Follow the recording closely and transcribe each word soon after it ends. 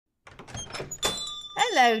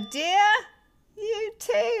Hello, dear. You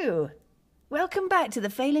too. Welcome back to the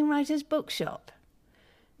Failing Writers Bookshop.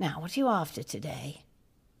 Now, what are you after today?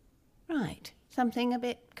 Right, something a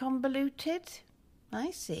bit convoluted?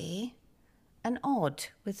 I see. An odd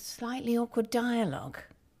with slightly awkward dialogue.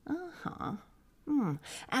 Uh-huh.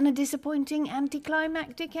 And a disappointing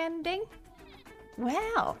anticlimactic ending?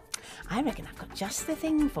 Well, I reckon I've got just the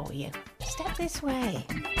thing for you. Step this way.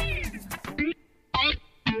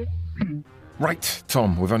 Right,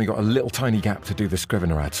 Tom, we've only got a little tiny gap to do the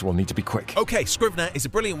Scrivener ad, so we'll need to be quick. OK, Scrivener is a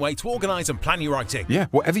brilliant way to organise and plan your writing. Yeah,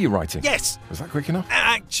 whatever you're writing. Yes. Was that quick enough?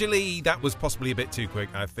 Actually, that was possibly a bit too quick.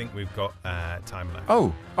 I think we've got time left.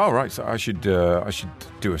 Oh, right. So I should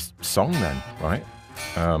do a song then, right?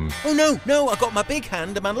 Oh, no, I got my big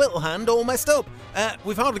hand and my little hand all messed up.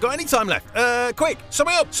 We've hardly got any time left. Quick, sum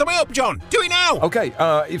me up, John. Do it now. Okay,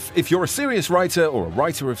 if you're a serious writer or a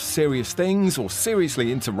writer of serious things or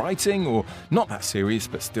seriously into writing or not that serious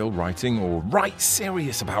but still writing or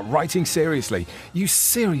serious about writing seriously, you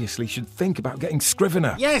seriously should think about getting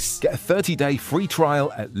Scrivener. Yes. Get a 30-day free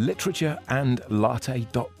trial at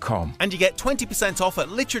literatureandlatte.com. And you get 20% off at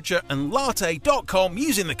literatureandlatte.com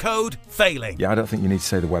using the code FAILING. Yeah, I don't think you need to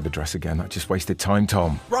say the web address again. That just wasted time,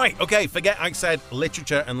 Tom. Right, okay, forget I said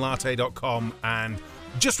literatureandlatte.com and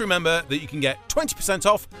just remember that you can get 20%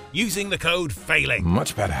 off using the code FAILING.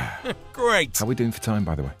 Much better. Great. How are we doing for time,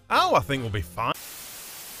 by the way? Oh, I think we'll be fine.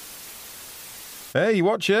 Hey,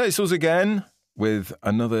 watcher, it's us again with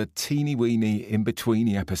another teeny-weeny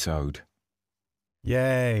in-betweeny episode.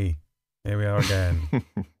 Yay. Here we are again.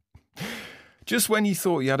 Just when you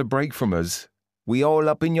thought you had a break from us, we all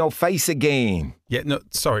up in your face again. Yeah, no,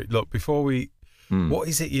 sorry. Look, before we... What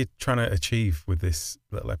is it you're trying to achieve with this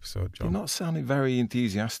little episode, John? You're not sounding very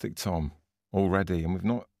enthusiastic, Tom, already, and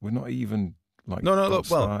we're not even like... No, look,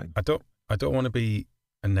 well, I don't want to be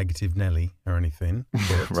a negative Nelly or anything,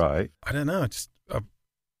 but right. I don't know, I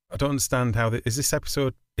don't understand how... Is this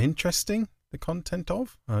episode interesting, the content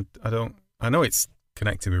of? I know it's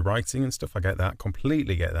connected with writing and stuff, I get that,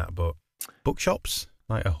 completely get that, but bookshops,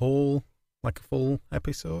 like a full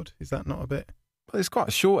episode, is that not a bit? Well, it's quite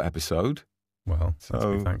a short episode. Well, let's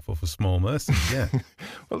be thankful for small mercies, yeah.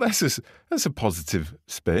 Well, that's a positive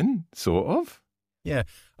spin, sort of. Yeah,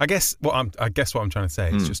 I guess what I'm trying to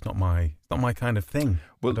say is just not my kind of thing.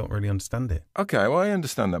 Well, I don't really understand it. Okay, well, I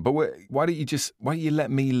understand that, but why don't you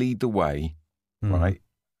let me lead the way, right?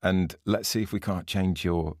 And let's see if we can't change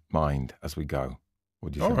your mind as we go.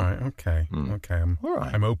 What do you think? All right, okay, okay. All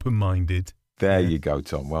right. I'm open-minded. There you go,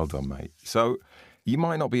 Tom. Well done, mate. So you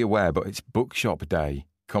might not be aware, but it's Bookshop Day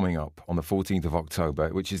coming up on the 14th of October,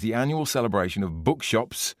 which is the annual celebration of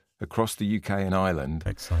bookshops across the UK and Ireland.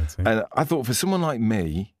 Exciting. And I thought for someone like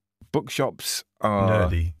me, bookshops are...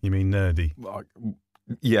 Nerdy. You mean nerdy?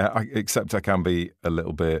 Yeah, except I can be a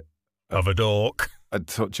little bit... Of a dork. A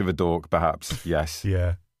touch of a dork, perhaps, yes.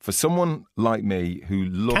 Yeah. For someone like me who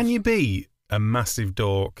loves... Can you be a massive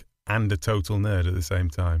dork and a total nerd at the same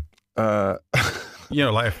time? You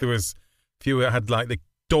know, like if you had like the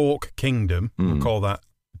Dork Kingdom, we'll call that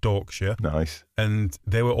Dorkshire. Nice. And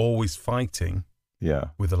they were always fighting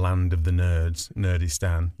with the land of the nerds,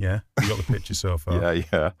 Nerdistan, yeah? You got the picture so far?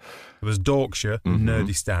 Yeah. There's Dorkshire,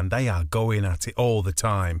 Nerdistan. They are going at it all the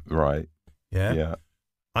time. Right. Yeah? Yeah.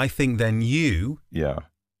 I think then you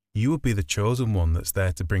would be the chosen one that's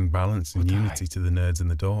there to bring balance and unity to the nerds and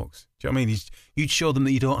the dorks. Do you know what I mean? You'd show them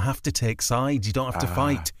that you don't have to take sides, you don't have to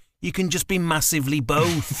fight. You can just be massively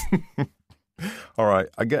both. All right,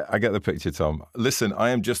 I get the picture, Tom. Listen,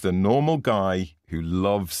 I am just a normal guy who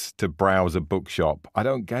loves to browse a bookshop. I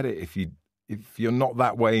don't get it if you're not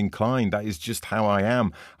that way inclined. That is just how I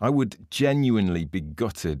am. I would genuinely be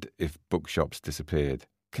gutted if bookshops disappeared.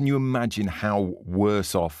 Can you imagine how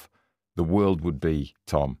worse off the world would be,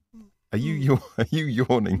 Tom? Are you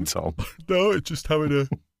yawning, Tom? No, it's just having a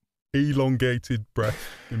elongated breath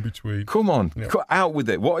in between. Come on, cut out with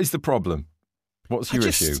it. What is the problem? What's your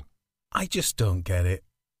issue? I just don't get it,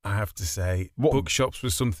 I have to say. Bookshops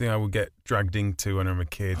was something I would get dragged into when I'm a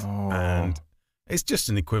kid. And it's just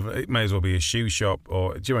an equivalent. It may as well be a shoe shop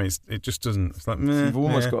or, do you know, it just doesn't. It's like, meh, you've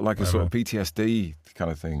almost got like a sort of PTSD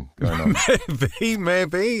kind of thing going on.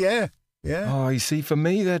 Maybe, yeah. Oh, you see, for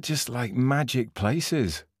me, they're just like magic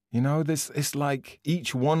places. You know, it's like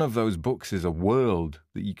each one of those books is a world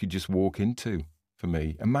that you could just walk into for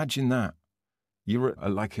me. Imagine that. You're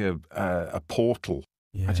like a portal.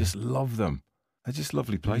 Yeah. I just love them. They're just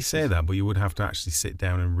lovely places. You say that, but you would have to actually sit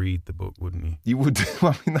down and read the book, wouldn't you? You would.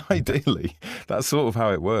 I mean, ideally, that's sort of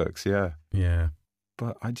how it works, yeah. Yeah.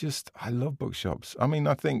 But I love bookshops. I mean,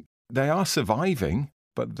 I think they are surviving,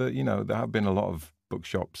 but there have been a lot of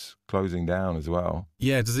bookshops closing down as well.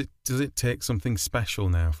 Yeah, does it take something special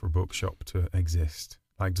now for a bookshop to exist?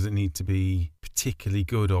 Like, does it need to be particularly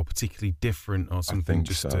good or particularly different or something?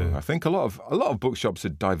 I think a lot of bookshops are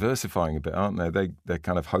diversifying a bit, aren't they? They're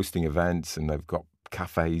kind of hosting events and they've got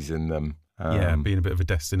cafes in them. Being a bit of a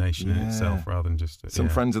destination in itself rather than just... Some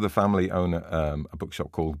friends of the family own a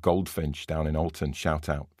bookshop called Goldfinch down in Alton. Shout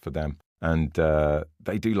out for them. And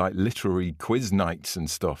they do like literary quiz nights and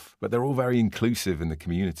stuff, but they're all very inclusive in the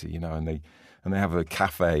community, and they have a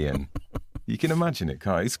cafe and you can imagine it,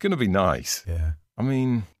 can't you? It's going to be nice. Yeah. I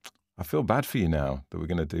mean, I feel bad for you now that we're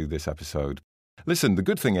going to do this episode. Listen, the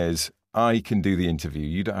good thing is I can do the interview.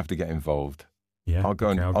 You don't have to get involved. Yeah. I'll go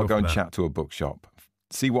and chat to a bookshop,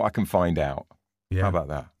 see what I can find out. Yeah. How about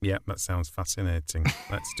that? Yeah, that sounds fascinating.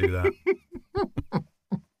 Let's do that.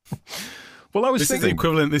 Well, I was This thinking...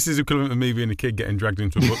 is equivalent of me being a kid getting dragged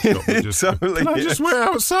into a bookshop. It totally Can I is. just wait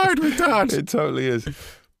outside with Dad? It totally is.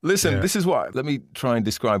 Listen, This is let me try and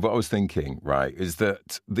describe what I was thinking, right, is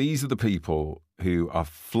that these are the people who are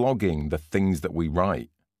flogging the things that we write.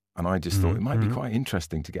 And I just thought it might be quite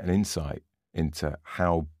interesting to get an insight into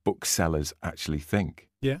how booksellers actually think.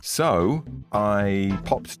 Yeah. So I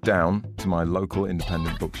popped down to my local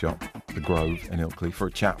independent bookshop, The Grove in Ilkley, for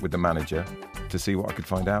a chat with the manager to see what I could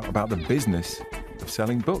find out about the business of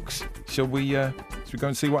selling books. Shall we go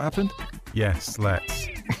and see what happened? Yes, let's.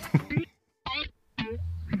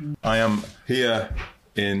 I am here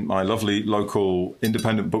in my lovely local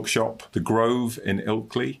independent bookshop, The Grove in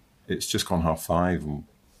Ilkley. It's just gone 5:30 and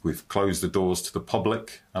we've closed the doors to the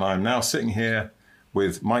public. And I'm now sitting here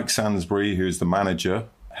with Mike Sansbury, who is the manager.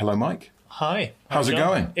 Hello, Mike. Hi. How's it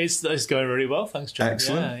going? It's going really well, thanks, John.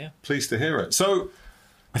 Excellent. Yeah. Pleased to hear it. So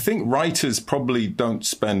I think writers probably don't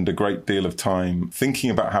spend a great deal of time thinking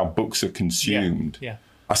about how books are consumed. Yeah.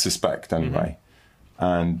 I suspect, anyway.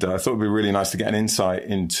 And I thought it'd be really nice to get an insight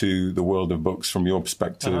into the world of books from your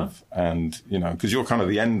perspective. And, because you're kind of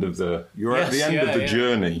at the end of the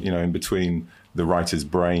journey, in between the writer's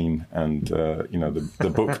brain and,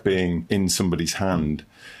 the book being in somebody's hand.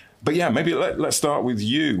 But yeah, maybe let's start with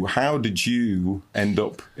you. How did you end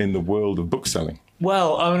up in the world of bookselling?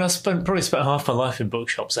 Well, I mean, probably spent half my life in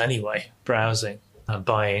bookshops anyway, browsing and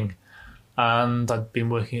buying. And I'd been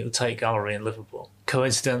working at the Tate Gallery in Liverpool.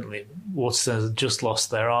 Coincidentally, Waterstones had just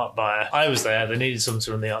lost their art buyer. I was there. They needed someone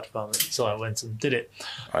to run the art department, so I went and did it.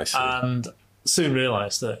 I see. And soon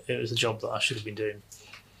realised that it was a job that I should have been doing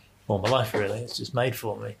all my life, really. It's just made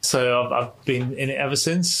for me. So I've been in it ever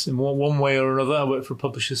since, in one way or another. I worked for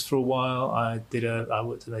publishers for a while. I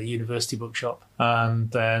worked at a university bookshop, and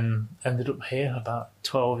then ended up here about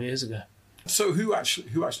 12 years ago. So who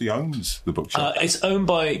actually owns the bookshop? It's owned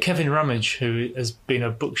by Kevin Ramage, who has been a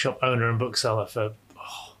bookshop owner and bookseller for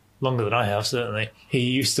longer than I have, certainly. He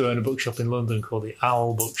used to own a bookshop in London called the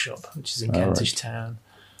Owl Bookshop, which is in Kentish Town.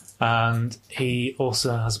 And he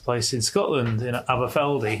also has a place in Scotland, in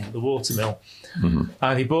Aberfeldy, the Watermill.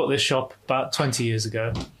 And he bought this shop about 20 years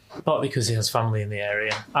ago, partly because he has family in the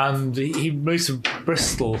area. And he moved to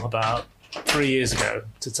Bristol about 3 years ago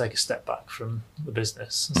to take a step back from the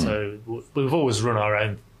business. So we've always run our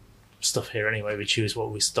own stuff here anyway. We choose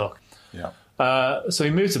what we stock. Yeah. So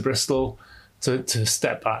he moved to Bristol to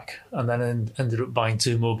step back, and then ended up buying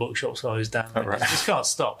 2 more bookshops while I was down there. Right. You just can't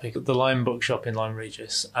stop. He got the Lyme Bookshop in Lyme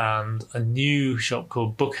Regis and a new shop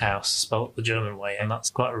called Bookhouse, spelt the German way, and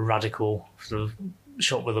that's quite a radical sort of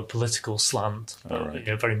shop with a political slant, but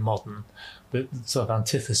very modern. The sort of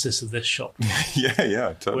antithesis of this shop.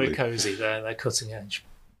 yeah, totally. We're cosy. They're cutting edge.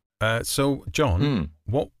 So, John,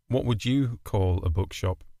 what would you call a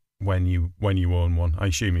bookshop when you own one? I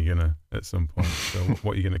assume you're gonna at some point. So,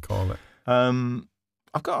 what are you gonna call it?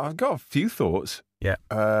 I've got a few thoughts. Yeah.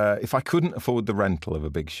 If I couldn't afford the rental of a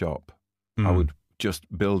big shop, I would just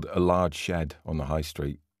build a large shed on the high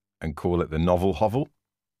street and call it the Novel Hovel,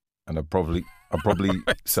 and I'd probably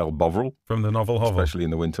sell Bovril From the Novel Hovel, especially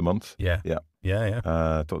in the winter months. Yeah.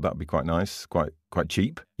 I thought that'd be quite nice, quite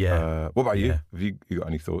cheap. Yeah. What about you? Yeah. Have you got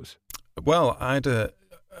any thoughts? Well, I had an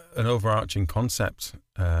overarching concept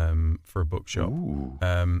for a bookshop. Ooh.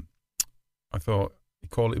 I thought you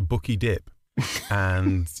call it Bookie Dip,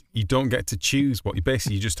 and you don't get to choose what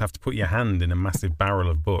you just have to put your hand in a massive barrel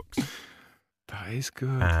of books. That is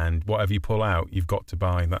good. And whatever you pull out, you've got to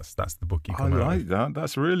buy. That's the book you come out like with. that.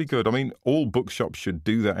 That's really good. I mean, all bookshops should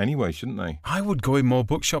do that anyway, shouldn't they? I would go in more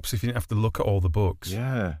bookshops if you didn't have to look at all the books.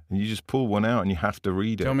 Yeah, and you just pull one out and you have to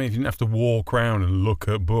read it. Do you know what I mean? If you didn't have to walk around and look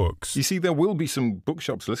at books. You see, there will be some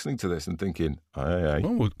bookshops listening to this and thinking, hey.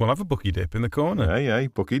 Oh, we'll have a Bookie Dip in the corner. Hey,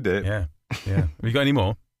 Bookie Dip. Yeah. Have you got any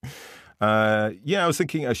more? I was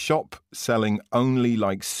thinking a shop selling only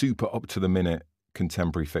like super up to the minute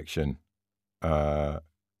contemporary fiction, and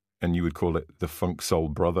you would call it the funk soul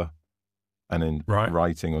brother, and in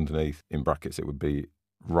writing underneath in brackets it would be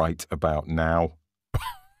right about now.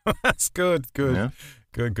 That's good. Yeah.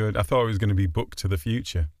 Good. I thought it was going to be book to the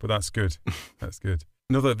future, but that's good. That's good.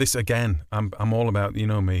 This again. I'm all about, you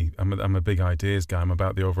know me. I'm a big ideas guy. I'm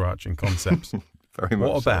about the overarching concepts. Very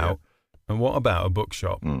much. What about a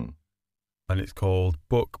bookshop? Mm. And it's called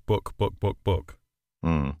Book.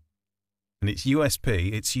 Mm. And its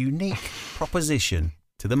USP, its unique proposition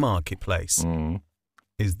to the marketplace,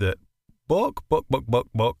 is that Book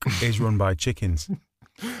is run by chickens.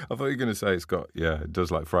 I thought you were going to say it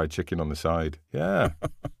does like fried chicken on the side. Yeah.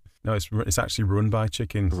 No, it's actually run by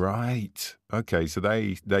chickens. Right. Okay, so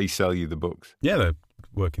they sell you the books. Yeah, they're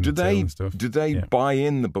working the till and stuff. Do they buy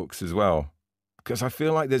in the books as well? Because I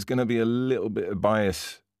feel like there's going to be a little bit of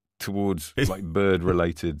bias towards like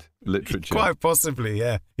bird-related literature. Quite possibly,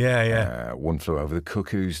 yeah. Yeah. One Flew Over the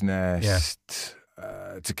Cuckoo's Nest,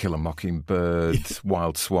 To Kill a Mockingbird,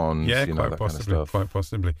 Wild Swans, yeah, that quite possibly, kind of stuff. Quite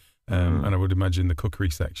possibly. And I would imagine the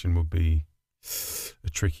cookery section would be a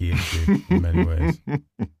tricky issue in many ways.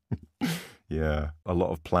 Yeah, a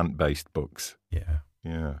lot of plant-based books. Yeah,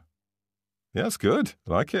 that's good.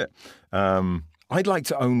 I like it. I'd like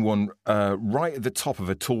to own one right at the top of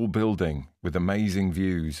a tall building with amazing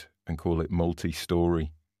views and call it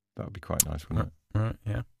multi-story. That would be quite nice, wouldn't it? Right,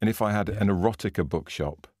 yeah. And if I had an erotica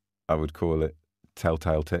bookshop, I would call it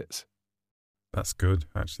Telltale Tits. That's good,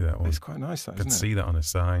 actually, that one. It's quite nice, that, I could isn't it? see that on a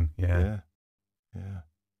sign, yeah.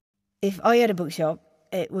 If I had a bookshop,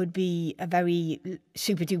 it would be a very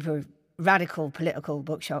super-duper radical political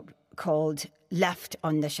bookshop called Left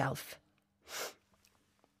on the Shelf.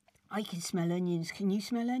 I can smell onions. Can you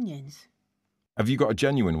smell onions? Have you got a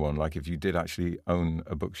genuine one, like if you did actually own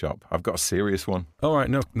a bookshop? I've got a serious one. Oh, right,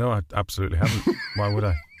 no, I absolutely haven't. Why would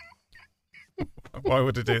I? Why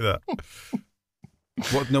would I do that?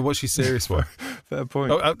 What's your serious one? Fair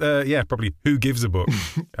point. Yeah, probably Who Gives a Book?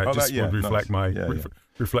 Would reflect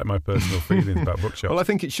reflect my personal feelings about bookshops. Well, I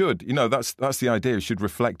think it should. That's the idea. It should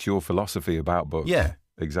reflect your philosophy about books. Yeah.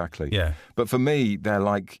 Exactly. Yeah. But for me, they're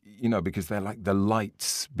like, because they're like the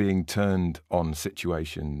lights being turned on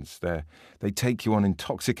situations. They take you on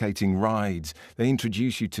intoxicating rides. They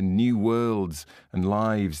introduce you to new worlds and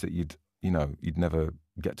lives that you'd never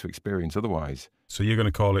get to experience otherwise. So you're going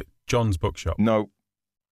to call it John's Bookshop? No.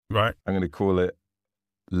 Right. I'm going to call it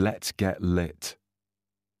Let's Get Lit.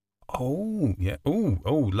 Oh, yeah.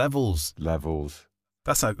 Oh, levels.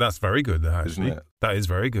 That's very good, actually. Isn't it? That is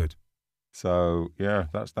very good. So, yeah,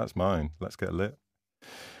 that's mine. Let's Get Lit.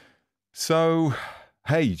 So,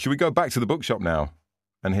 hey, should we go back to the bookshop now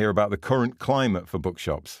and hear about the current climate for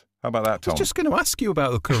bookshops? How about that, Tom? I was just going to ask you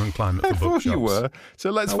about the current climate for bookshops. I thought you were.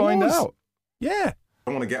 So let's find out. Yeah.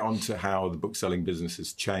 I want to get on to how the bookselling business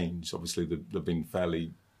has changed. Obviously, there have been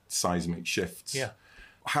fairly seismic shifts. Yeah.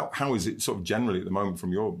 How is it sort of generally at the moment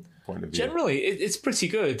from your point of view? Generally, it's pretty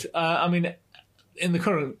good. I mean, in the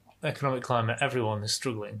current economic climate, everyone is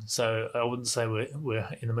struggling. So I wouldn't say we're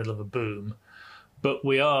in the middle of a boom, but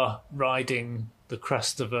we are riding the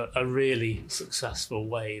crest of a really successful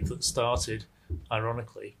wave that started,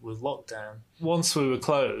 ironically, with lockdown. Once we were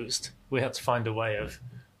closed, we had to find a way of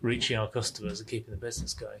reaching our customers and keeping the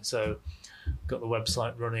business going. So got the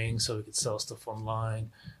website running so we could sell stuff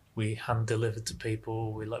online. We hand delivered to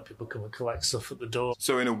people. We let people come and collect stuff at the door.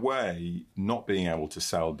 So in a way, not being able to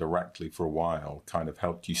sell directly for a while kind of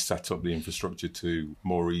helped you set up the infrastructure to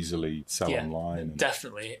more easily sell online.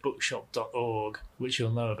 Definitely. Bookshop.org, which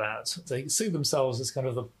you'll know about. They see themselves as kind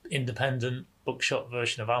of the independent bookshop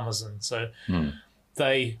version of Amazon. So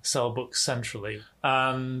they sell books centrally.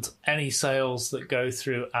 And any sales that go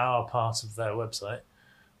through our part of their website,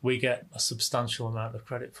 we get a substantial amount of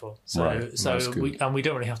credit for. So we don't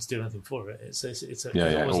really have to do anything for it.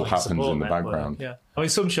 It all happens in the background. Yeah. I mean,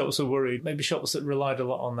 some shops were worried, maybe shops that relied a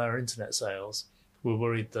lot on their internet sales were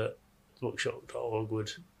worried that bookshop.org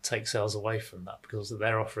would take sales away from that because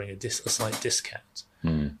they're offering a slight discount.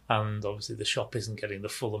 And obviously the shop isn't getting the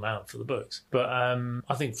full amount for the books. But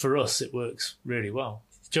I think for us, it works really well.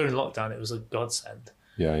 During lockdown, it was a godsend.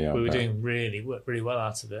 We were doing really well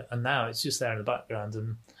out of it. And now it's just there in the background,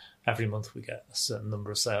 and every month we get a certain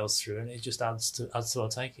number of sales through, and it just adds to our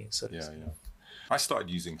taking. So I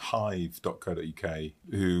started using hive.co.uk,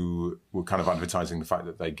 who were kind of advertising the fact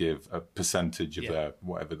that they give a percentage of their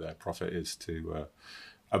whatever their profit is to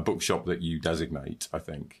a bookshop that you designate, I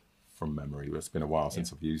think, from memory. It's been a while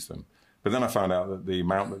since I've used them. But then I found out that the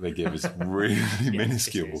amount that they give is really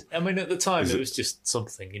minuscule. I mean, at the time, it was just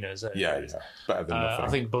something, So, yeah, better than nothing. I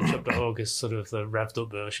think Bookshop.org is sort of the revved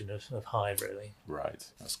up version of Hive, really. Right.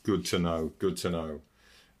 That's good to know. Good to know.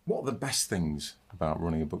 What are the best things about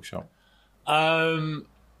running a bookshop?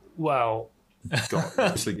 Well...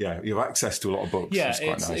 Obviously, you have access to a lot of books. Yeah, it's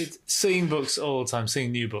quite nice. It's seeing books all the time,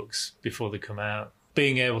 seeing new books before they come out,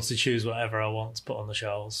 being able to choose whatever I want to put on the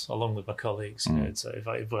shelves, along with my colleagues. So if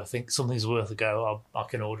I think something's worth a go, I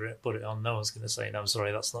can order it, put it on. No one's going to say, no, I'm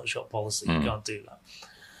sorry, that's not shop policy. You can't do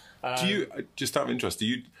that. Do you, just out of interest, do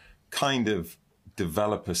you kind of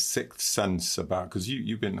develop a sixth sense about, because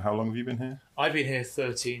you've been, how long have you been here? I've been here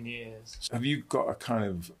 13 years. Have you got a kind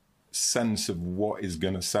of sense of what is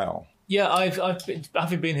going to sell? Yeah,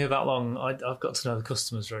 having been here that long, I've got to know the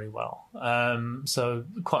customers very well. So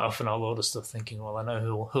quite often I'll order stuff thinking, well, I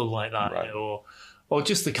know who'll like that, right. or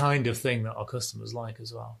just the kind of thing that our customers like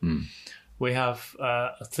as well. We have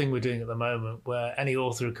a thing we're doing at the moment where any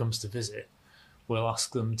author who comes to visit, we'll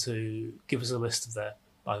ask them to give us a list of their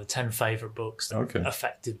either 10 favourite books that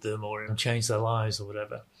affected them or changed their lives or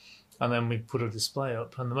whatever. And then we put a display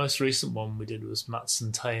up. And the most recent one we did was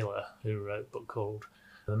Matson Taylor, who wrote a book called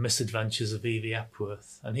The Misadventures of Evie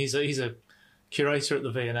Epworth. And he's a curator at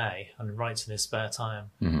the V&A and writes in his spare time.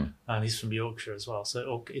 And he's from Yorkshire as well.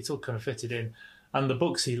 So it's all kind of fitted in. And the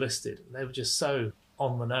books he listed, they were just so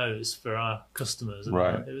on the nose for our customers. And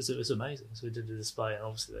right. It was amazing. So we did a display and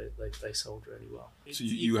obviously they sold really well. So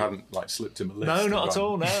you hadn't slipped him a list? No, not at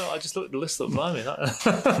all. No, I just looked at the list up behind me.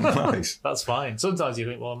 Nice. That's fine. Sometimes you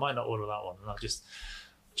think, well, I might not order that one and I'll just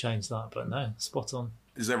change that. But no, spot on.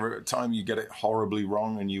 Is there a time you get it horribly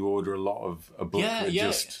wrong and you order a lot of a book? Yeah,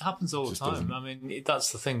 it happens all the time. Doesn't... I mean,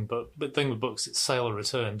 that's the thing. But the thing with books, it's sale or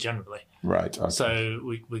return generally. Right. Okay. So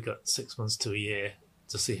we got 6 months to a year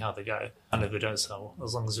to see how they go. And if they don't sell,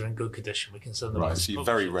 as long as they're in good condition, we can send them. Right, so you're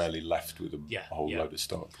very rarely left with a whole load of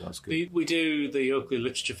stock. That's good. We do the Oakley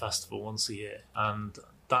Literature Festival once a year, and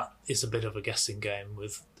that is a bit of a guessing game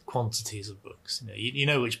with quantities of books. You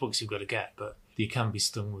know which books you've got to get, but you can be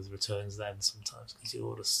stung with returns then sometimes because you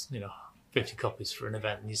order 50 copies for an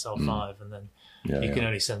event and you sell 5, and then you can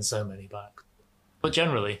only send so many back. But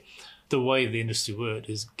generally, the way the industry works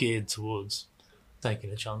is geared towards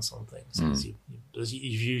taking a chance on things because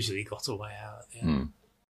you've usually got a way out at the end.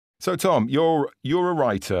 So, Tom, you're a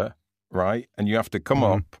writer, right? And you have to come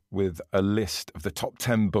up with a list of the top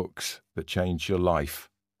 10 books that changed your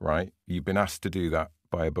life, right? You've been asked to do that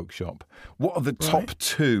by a bookshop. What are the top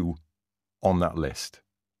 2 on that list?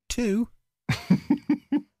 2?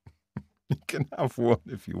 You can have one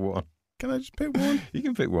if you want. Can I just pick one? You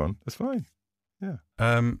can pick one. That's fine. Yeah.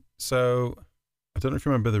 So I don't know if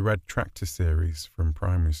you remember the Red Tractor series from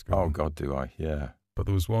primary school. Oh, God, do I? Yeah. But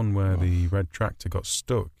there was one where the red tractor got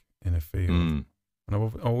stuck in a field. And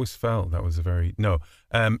I've always felt that was a very... No,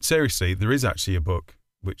 seriously, there is actually a book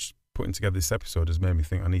which, putting together this episode, has made me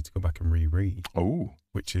think I need to go back and reread. Oh.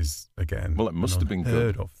 Which is, again, well, it must have been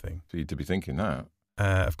good of thing. For you to be thinking that.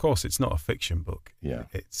 Of course, it's not a fiction book. Yeah.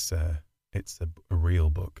 It's a real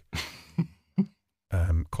book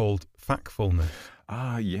called Factfulness.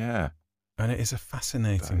 Ah, yeah. And it is a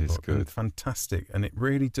fascinating book. Good. And fantastic. And it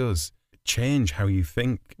really does change how you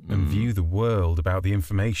think and view the world about the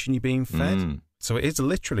information you're being fed. So it is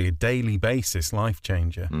literally a daily basis life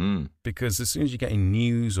changer. Because as soon as you're getting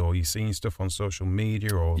news or you're seeing stuff on social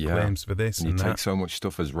media or claims for this and you that. take so much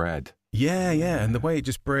stuff as read. Yeah. And the way it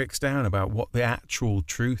just breaks down about what the actual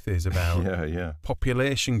truth is about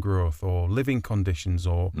population growth or living conditions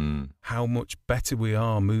or how much better we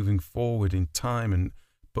are moving forward in time.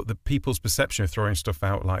 But the people's perception of throwing stuff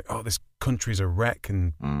out like, oh, this country's a wreck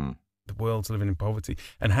and the world's living in poverty,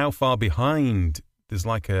 and how far behind there's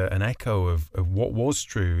like an echo of what was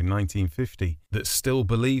true in 1950 that's still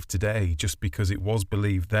believed today just because it was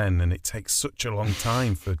believed then, and it takes such a long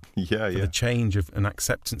time for the change of an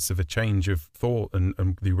acceptance of a change of thought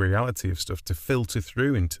and the reality of stuff to filter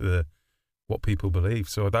through into what people believe.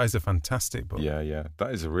 So that is a fantastic book. Yeah.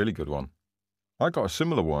 That is a really good one. I got a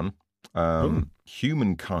similar one.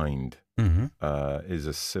 Humankind is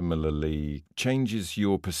a similarly changes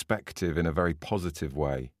your perspective in a very positive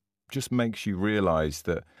way. Just makes you realise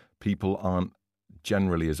that people aren't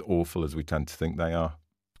generally as awful as we tend to think they are.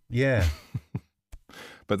 Yeah.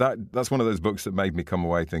 But that's one of those books that made me come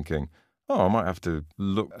away thinking, I might have to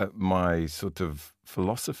look at my sort of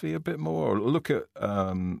philosophy a bit more, or look at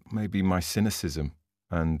maybe my cynicism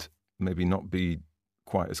and maybe not be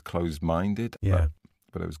quite as closed-minded. Yeah.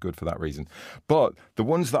 But it was good for that reason. But the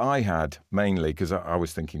ones that I had, mainly, because I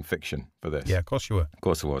was thinking fiction for this. Yeah, of course you were. Of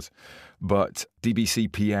course I was. But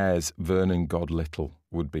DBC Pierre's Vernon Godlittle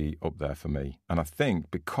would be up there for me. And I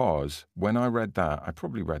think because when I read that, I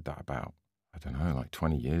probably read that about, I don't know, like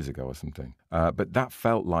 20 years ago or something. But that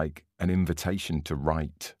felt like an invitation to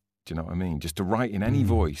write. Do you know what I mean? Just to write in any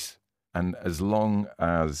voice. And as long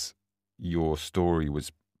as your story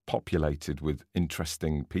was populated with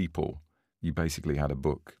interesting people, you basically had a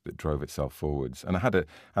book that drove itself forwards and had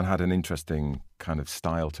an interesting kind of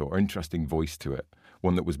style to it, or interesting voice to it,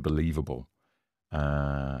 one that was believable.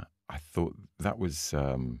 I thought that was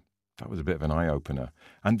a bit of an eye opener.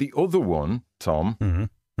 And the other one, Tom,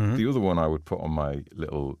 the other one I would put on my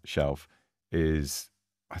little shelf is,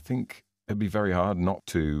 I think it'd be very hard not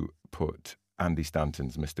to put Andy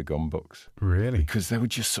Stanton's Mr. Gum books. Really? Because they were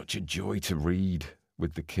just such a joy to read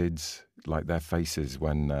with the kids, like their faces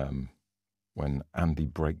when Andy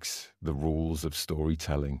breaks the rules of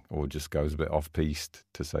storytelling or just goes a bit off-piste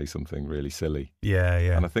to say something really silly. Yeah,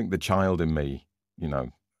 yeah. And I think the child in me, you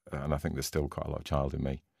know, and I think there's still quite a lot of child in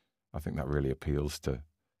me, I think that really appeals to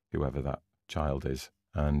whoever that child is.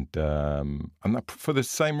 And that, for the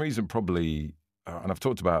same reason, probably, and I've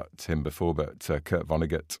talked about him before, but Kurt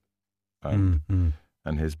Vonnegut and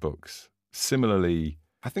his books. Similarly,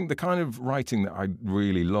 I think the kind of writing that I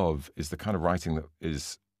really love is the kind of writing that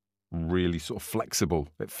is really sort of flexible.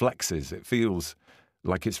 It flexes. It feels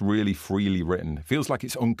like it's really freely written. It feels like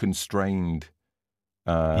it's unconstrained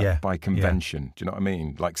by convention. Do you know what I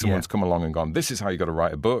mean? Like someone's come along and gone, this is how you got to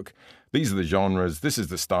write a book. These are the genres. This is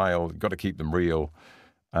the style. You've got to keep them real.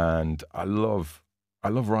 And I love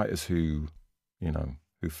writers who, you know,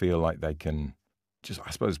 who feel like they can just,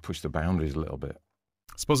 I suppose, push the boundaries a little bit.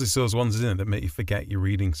 I suppose it's those ones, isn't it, that make you forget you're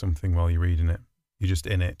reading something while you're reading it. You're just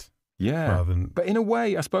in it. Yeah, but in a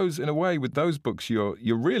way, I suppose, with those books, you're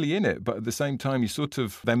really in it, but at the same time,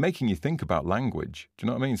 they're making you think about language. Do you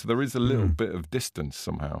know what I mean? So there is a little bit of distance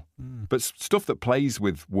somehow. But stuff that plays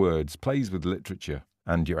with words, plays with literature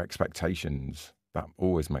and your expectations, that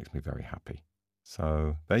always makes me very happy.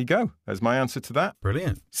 So there you go. There's my answer to that.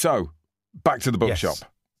 Brilliant. So back to the bookshop. Yes.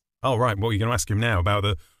 Oh, right. What are you going to ask him now about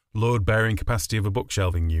the load-bearing capacity of a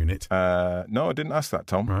bookshelving unit? No, I didn't ask that,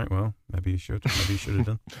 Tom. Right, well, maybe you should. Maybe you should have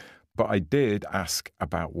done. But I did ask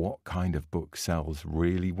about what kind of book sells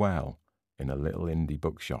really well in a little indie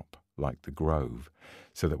bookshop like The Grove,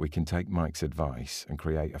 so that we can take Mike's advice and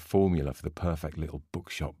create a formula for the perfect little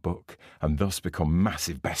bookshop book and thus become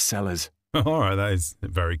massive bestsellers. All right, that is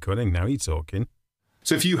very cunning. Now you're talking.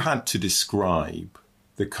 So if you had to describe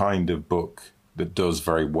the kind of book that does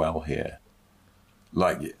very well here,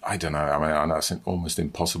 like, I don't know, I mean, I know it's an almost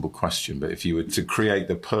impossible question, but if you were to create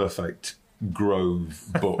the perfect Grove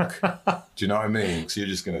book, do you know what I mean? So you're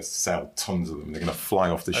just going to sell tons of them. They're going to fly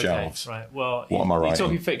off the shelves. Right. Well, what am I writing? You're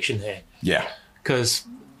talking fiction here. Yeah. Because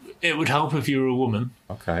it would help if you were a woman.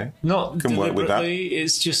 Okay. Not Can work with that. deliberately.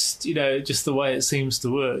 It's just, just the way it seems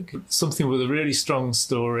to work. Something with a really strong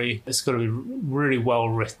story. It's got to be really well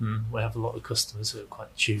written. We have a lot of customers who are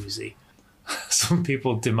quite choosy. Some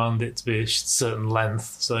people demand it to be a certain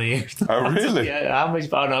length. So oh, really? Yeah. How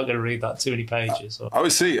much? I'm not going to read that too many pages. I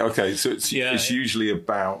see. Okay, so it's usually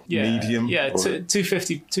about medium. Yeah,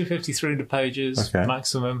 250, 300 pages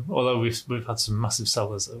maximum. Although we've had some massive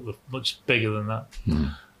sellers that were much bigger than that.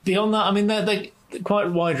 Beyond that, I mean, they're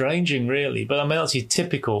quite wide ranging, really. But I mean, that's your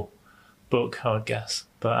typical book, I would guess.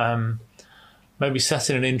 But maybe set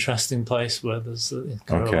in an interesting place where there's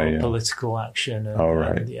kind of a lot of political action. And, all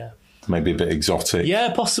right. And, maybe a bit exotic.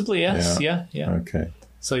 Yeah, possibly, yes. Yeah. Okay.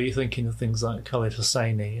 So you're thinking of things like Khalid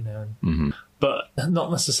Hosseini, but not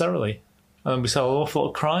necessarily. And we sell an awful lot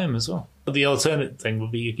of crime as well. But the alternate thing would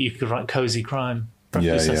be you could write cosy crime,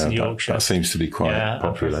 preferably set in Yorkshire. That seems to be quite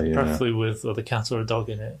popular. Preferably with a cat or a dog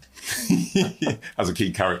in it. As a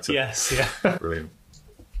key character. Yes, yeah. Brilliant.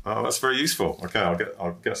 Oh, that's very useful. Okay,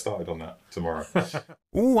 I'll get started on that tomorrow.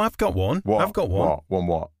 Oh, I've got one. What? I've got one.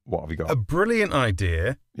 What have you got? A brilliant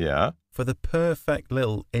idea. Yeah. For the perfect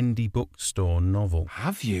little indie bookstore novel.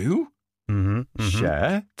 Have you? Mm-hmm.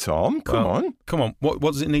 Share, Tom. Come on. What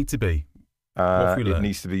does it need to be? It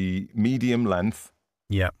needs to be medium length.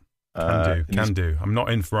 Yeah. Can do. I'm not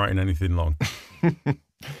in for writing anything long.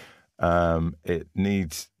 It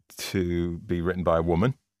needs to be written by a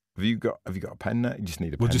woman. Have you got a pen name? You just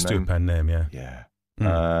need a pen name. We'll just do a pen name, yeah.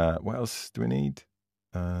 Yeah. What else do we need?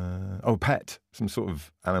 Pet. Some sort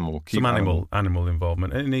of animal. Some animal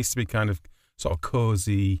involvement. And it needs to be kind of sort of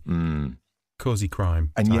cozy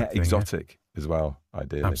crime. And yet thing, exotic as well,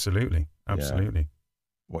 ideally. Absolutely. Yeah.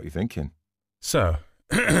 What are you thinking? So,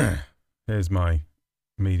 here's my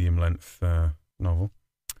medium length novel.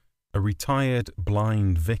 A retired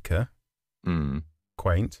blind vicar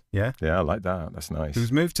quaint, yeah. Yeah, I like that. That's nice.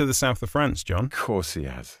 Who's moved to the south of France, John. Of course he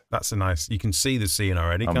has. That's a nice... You can see the scene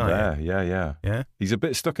already, I'm can't there. you? Yeah. Yeah? He's a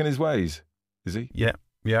bit stuck in his ways, is he? Yeah.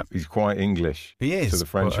 He's quite English. He is. So the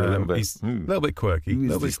French are a little bit... He's a little bit quirky. Who is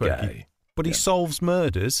little this bit quirky. guy? But he solves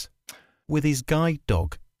murders with his guide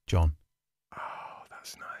dog, John. Oh,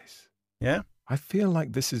 that's nice. Yeah? I feel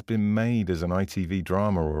like this has been made as an ITV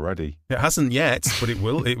drama already. It hasn't yet, but it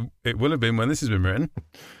will. It will have been when this has been written.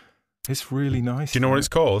 It's really nice. Do you know what it's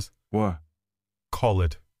called? What?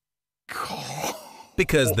 Collared.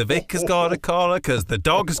 Because the Vic has got a collar, because the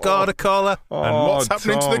dog's got a collar. And what's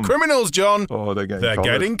happening to the criminals, John? Oh, they're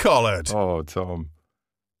getting collared. Oh, Tom.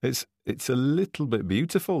 It's a little bit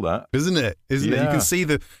beautiful, that. Isn't it? Isn't it? You can see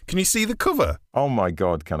Can you see the cover? Oh, my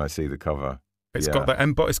God, can I see the cover? It's got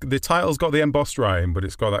that the title's got the embossed writing, but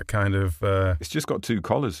it's got that kind of... It's just got two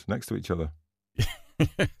collars next to each other.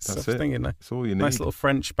 That's it. That's all you need. Nice little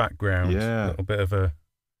French background. Yeah. A little bit of a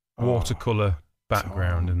watercolour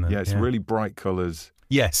background. Tom. And it's really bright colours.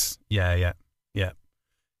 Yes. Yeah.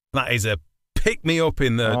 That is a pick-me-up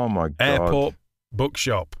in the airport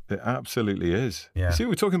bookshop. It absolutely is. Yeah. See, we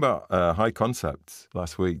were talking about high concepts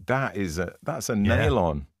last week. That's a nail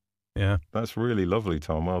on. Yeah. That's really lovely,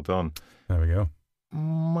 Tom. Well done. There we go.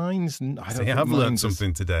 I've learned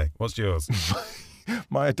something today. What's yours?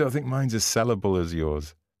 I don't think mine's as sellable as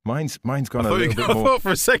yours. Mine's gone a little bit more... I thought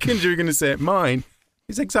for a second you were going to say mine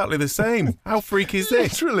is exactly the same. How freaky is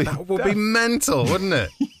this? Literally. That would be mental, wouldn't it?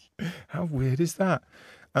 How weird is that?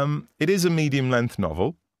 It is a medium-length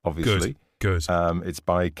novel, obviously. Good. It's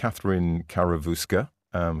by Catherine Karavuska.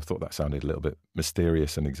 I thought that sounded a little bit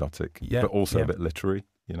mysterious and exotic, but also a bit literary,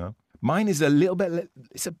 you know. Mine is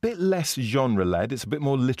it's a bit less genre-led. It's a bit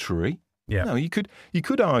more literary. Yeah. No, you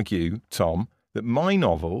could argue, Tom, that my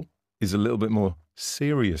novel is a little bit more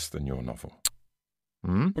serious than your novel.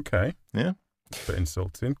 Okay. Yeah. A bit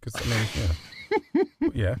insulting, because,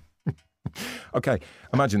 yeah. Okay,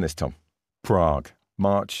 imagine this, Tom. Prague,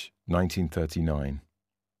 March 1939.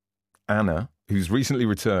 Anna, who's recently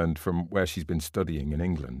returned from where she's been studying in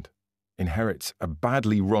England, inherits a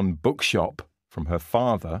badly run bookshop from her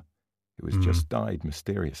father, who has just died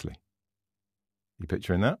mysteriously. You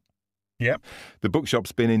picturing that? Yep. The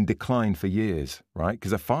bookshop's been in decline for years, right?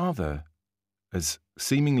 Because her father has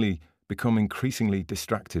seemingly become increasingly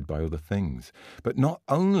distracted by other things. But not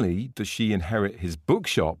only does she inherit his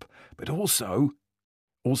bookshop, but also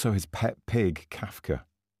his pet pig, Kafka.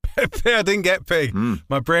 I didn't get pig.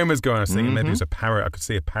 My brain was going, I was thinking maybe it was a parrot. I could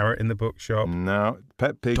see a parrot in the bookshop. No,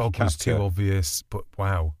 pet pig, dog Kafka. was too obvious, but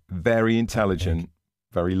wow. Very intelligent,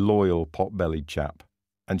 very loyal, pot-bellied chap.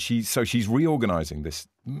 And she's reorganising this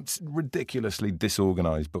ridiculously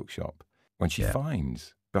disorganised bookshop when she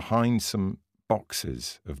finds behind some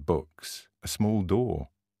boxes of books a small door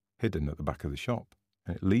hidden at the back of the shop.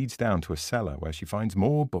 And it leads down to a cellar where she finds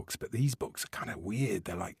more books, but these books are kind of weird.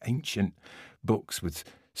 They're like ancient books with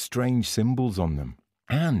strange symbols on them.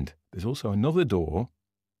 And there's also another door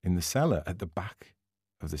in the cellar at the back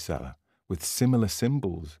of the cellar with similar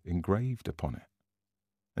symbols engraved upon it.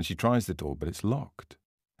 And she tries the door, but it's locked.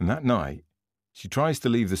 And that night, she tries to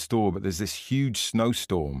leave the store, but there's this huge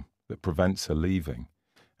snowstorm that prevents her leaving.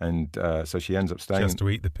 And so she ends up staying. She has to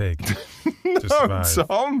eat the pig to No, survive.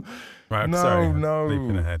 Tom. Right, I'm No, sorry. no.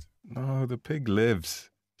 Leaping ahead. No, the pig lives.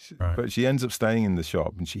 Right. But she ends up staying in the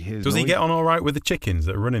shop and she hears Does he noise. get on all right with the chickens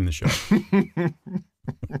that are running the shop?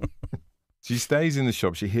 She stays in the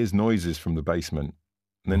shop. She hears noises from the basement.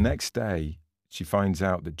 And the next day, she finds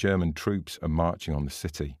out that German troops are marching on the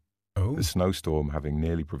city. Oh. The snowstorm having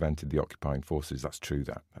nearly prevented the occupying forces. That's true,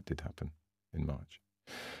 that did happen in March.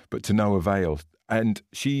 But to no avail. And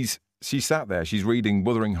she sat there, she's reading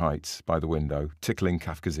Wuthering Heights by the window, tickling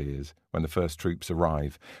Kafka's ears when the first troops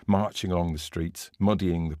arrive, marching along the streets,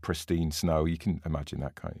 muddying the pristine snow. You can imagine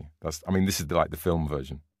that, can't you? This is like the film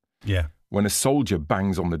version. Yeah. When a soldier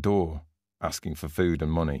bangs on the door asking for food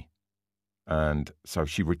and money. And so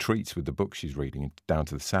she retreats with the book she's reading down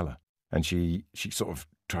to the cellar. And she sort of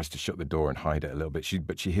tries to shut the door and hide it a little bit.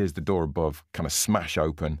 But she hears the door above kind of smash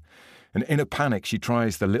open. And in a panic, she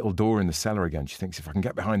tries the little door in the cellar again. She thinks, if I can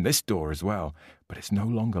get behind this door as well. But it's no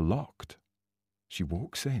longer locked. She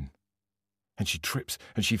walks in. And she trips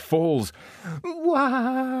and she falls.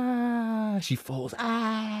 Wah! She falls.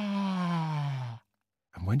 Ah!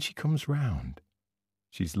 And when she comes round,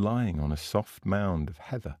 she's lying on a soft mound of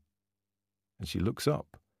heather. And she looks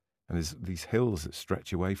up, and there's these hills that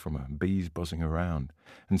stretch away from her, and bees buzzing around.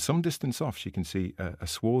 And some distance off, she can see a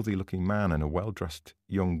swarthy-looking man and a well-dressed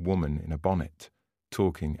young woman in a bonnet,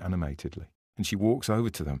 talking animatedly. And she walks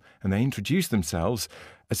over to them, and they introduce themselves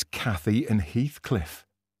as Cathy and Heathcliff.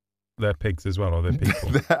 they're pigs as well, or they're people?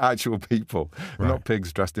 They're actual people, Right. not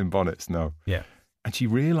pigs dressed in bonnets, no. Yeah. And she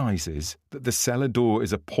realizes that the cellar door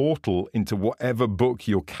is a portal into whatever book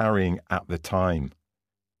you're carrying at the time.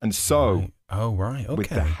 And so, Right. Oh, right. Okay. with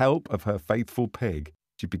the help of her faithful pig,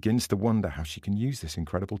 she begins to wonder how she can use this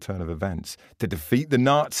incredible turn of events to defeat the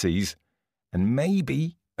Nazis and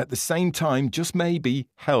maybe, at the same time, just maybe,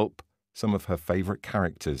 help some of her favourite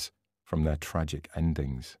characters from their tragic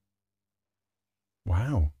endings.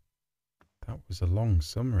 Wow. That was a long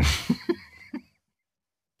summary.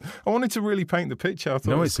 I wanted to really paint the picture. I thought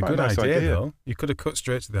No, it it's was a quite good nice idea, though. You could have cut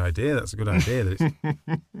straight to the idea. That's a good idea.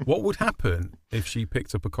 What would happen if she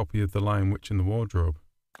picked up a copy of The Lion, Witch and the Wardrobe?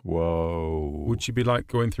 Whoa. Would she be like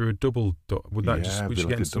going through a double door? Would that Yeah, would be she like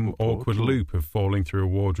get a in some double awkward portal. loop of falling through a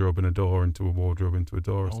wardrobe and a door into a wardrobe into a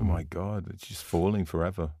door or Oh something? my God, it's just falling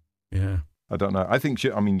forever. Yeah. I don't know. I think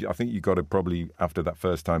you got to probably, after that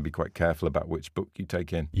first time, be quite careful about which book you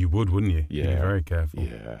take in. You would, wouldn't you? You'd be Yeah. very careful.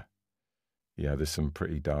 Yeah. Yeah, there's some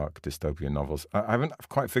pretty dark dystopian novels. I haven't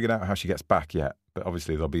quite figured out how she gets back yet, but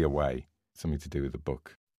obviously there'll be a way. Something to do with the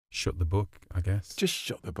book. Shut the book, I guess. Just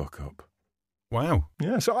shut the book up. Wow.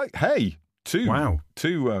 Yeah, so two Wow.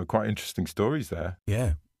 quite interesting stories there.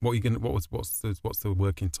 Yeah. What are you going? What's the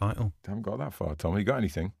working title? Haven't got that far, Tom. You got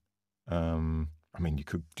anything? I mean, you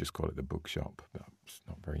could just call it the Bookshop. That's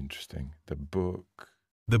not very interesting. The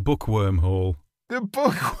Bookworm Hall. The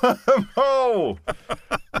Bookworm Hole.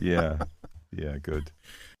 Yeah, good.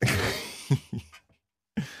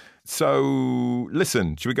 So,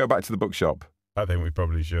 listen, should we go back to the Bookshop? I think we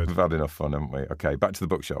probably should. We've had enough fun, haven't we? Okay, back to the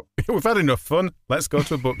Bookshop. We've had enough fun. Let's go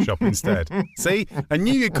to a bookshop instead. See, I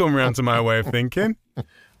knew you'd come round to my way of thinking.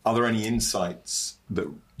 Are there any insights that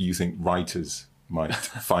you think writers might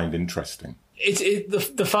find interesting?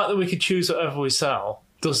 The fact that we could choose whatever we sell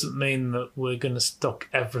doesn't mean that we're going to stock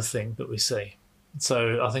everything that we see.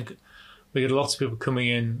 So I think we get lots of people coming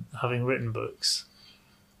in having written books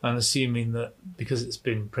and assuming that because it's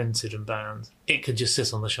been printed and bound, it could just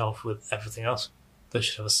sit on the shelf with everything else. They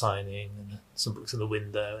should have a signing and some books in the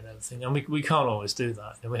window and everything. And we can't always do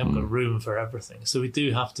that. We haven't got room for everything. So we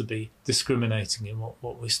do have to be discriminating in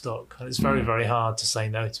what we stock. And it's very, very hard to say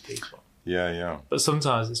no to people. Yeah. But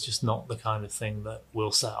sometimes it's just not the kind of thing that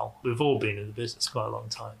will sell. We've all been in the business quite a long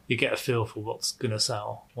time. You get a feel for what's going to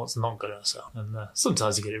sell, what's not going to sell. And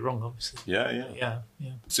sometimes you get it wrong, obviously. Yeah.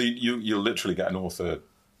 Yeah. So you'll literally get an author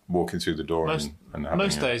walking through the door and having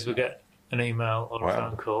Most days we get an email or a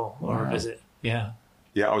phone call or a visit. Yeah.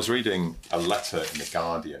 Yeah, I was reading a letter in The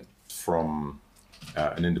Guardian from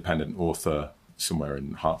an independent author somewhere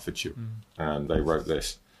in Hertfordshire. And they wrote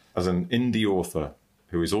this: as an indie author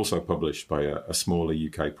who is also published by a smaller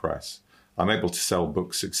UK press, I'm able to sell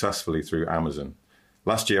books successfully through Amazon.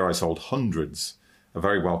 Last year I sold hundreds, a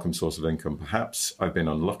very welcome source of income. Perhaps I've been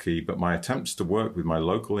unlucky, but my attempts to work with my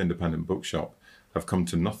local independent bookshop have come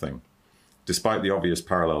to nothing. Despite the obvious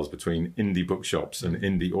parallels between indie bookshops and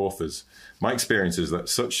indie authors, my experience is that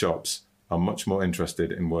such shops are much more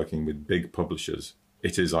interested in working with big publishers.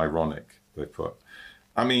 It is ironic, they put.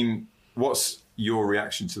 I mean, what's your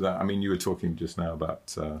reaction to that? I mean, you were talking just now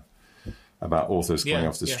about authors going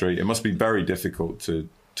off the street. It must be very difficult to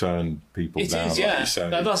turn people down. It is, like you say.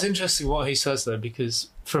 That's interesting what he says there, because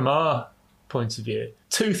from our point of view,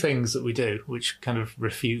 two things that we do which kind of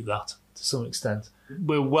refute that to some extent.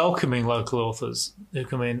 We're welcoming local authors who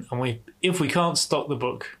come in, and if we can't stock the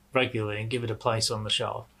book regularly and give it a place on the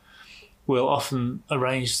shelf, we'll often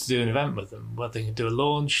arrange to do an event with them where they can do a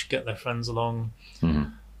launch, get their friends along,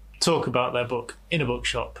 talk about their book in a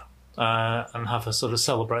bookshop, and have a sort of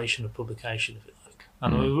celebration of publication, if you like.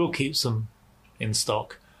 And we will keep some in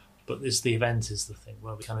stock, but the event is the thing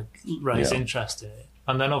where we kind of raise interest in it.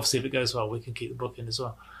 And then obviously if it goes well, we can keep the book in as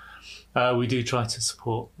well. We do try to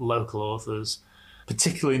support local authors,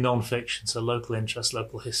 particularly non-fiction, so local interest,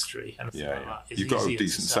 local history, anything like that. You've got a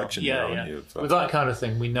decent section there, haven't you? With that kind of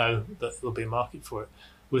thing, we know that there'll be a market for it.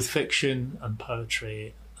 With fiction and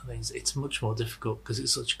poetry and things, it's much more difficult because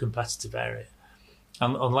it's such a competitive area.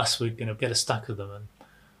 And unless we're going to get a stack of them and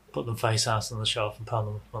put them face out on the shelf and pound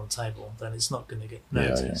them on the table, then it's not going to get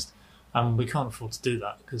noticed. And we can't afford to do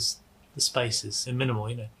that because the space is minimal,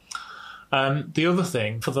 The other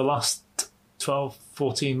thing, for the last 12,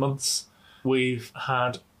 14 months, we've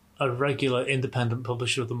had a regular independent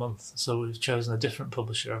publisher of the month. So we've chosen a different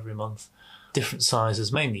publisher every month, different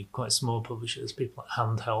sizes, mainly quite small publishers, people like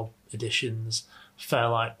Handheld Editions,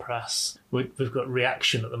 Fairlight Press. We've got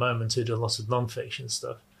Reaction at the moment, who do a lot of non-fiction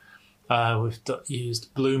stuff. We've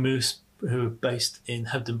used Blue Moose, who are based in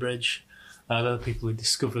Hebden Bridge. They're the people who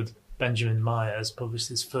discovered Benjamin Myers published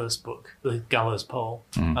his first book, The Gallows Pole,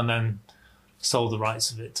 and then sold the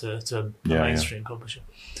rights of it to a mainstream publisher.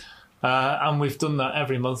 And we've done that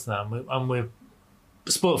every month now, and we're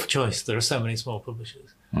spoiled for choice. There are so many small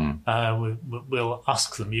publishers. We'll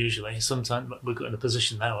ask them usually. Sometimes we've got in a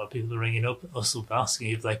position now where people are ringing up us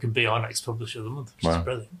asking if they can be our next publisher of the month, which is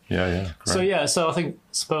brilliant. So I think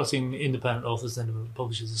supporting independent authors and independent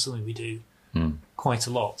publishers is something we do quite a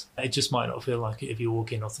lot. It just might not feel like it if you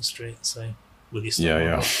walk in off the street and say, will you stop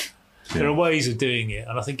my book? There are ways of doing it,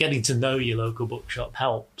 and I think getting to know your local bookshop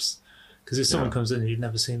helps. Because if someone comes in and you've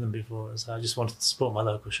never seen them before, so I just wanted to support my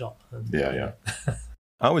local shop.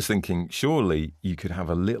 I was thinking, surely you could have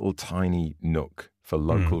a little tiny nook for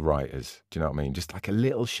local writers. Do you know what I mean? Just like a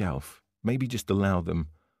little shelf. Maybe just allow them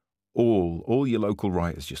all your local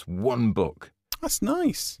writers, just one book. That's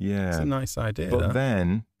nice. Yeah. That's a nice idea. But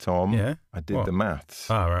then, Tom, I did the maths.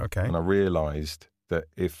 Right, okay. And I realised that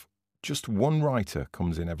if just one writer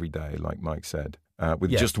comes in every day, like Mike said,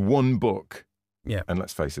 with just one book, and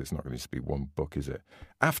let's face it, it's not going to just be one book, is it?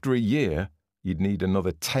 After a year, you'd need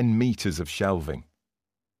another 10 metres of shelving,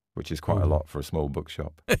 which is quite a lot for a small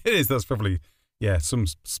bookshop. It is. That's probably, some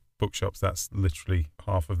bookshops, that's literally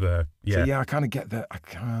half of their, So, I kind of get that.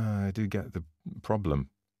 I do get the problem.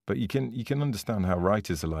 But you can understand how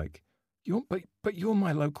writers are like, but you're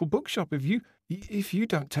my local bookshop. If you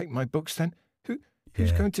don't take my books, then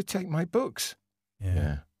who's going to take my books?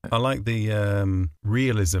 Yeah. I like the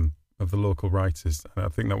realism of the local writers. I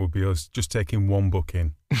think that would be us just taking one book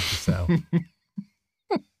in to sell.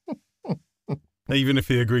 Even if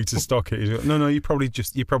they agree to stock it, no, you probably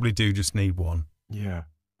do just need one. Yeah,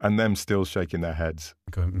 and them still shaking their heads.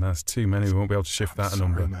 Going, that's too many. We won't be able to shift that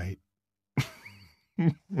number, mate.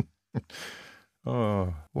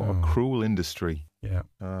 Oh, what a cruel industry. Yeah.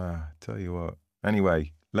 Tell you what.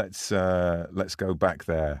 Anyway, let's go back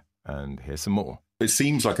there and hear some more. It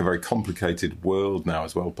seems like a very complicated world now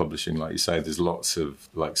as well, publishing. Like you say, there's lots of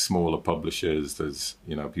like smaller publishers. There's,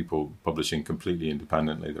 people publishing completely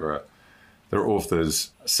independently. There are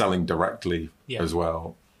authors selling directly as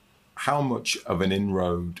well. How much of an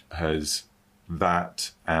inroad has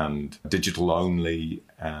that and digital only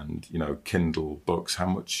and, Kindle books, how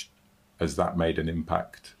much has that made an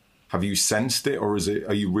impact? Have you sensed it, or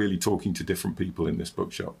are you really talking to different people in this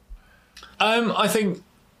bookshop? I think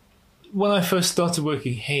when I first started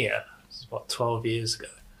working here, this is about 12 years ago,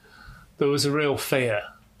 there was a real fear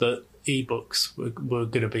that ebooks were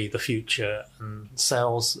going to be the future, and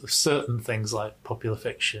sales of certain things like popular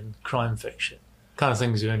fiction, crime fiction, kind of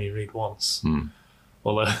things you only read once.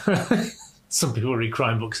 Although some people read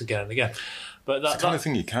crime books again and again. But it's the kind of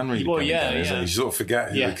thing you can read again, isn't it? You sort of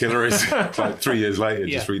forget who the killer is. Like 3 years later,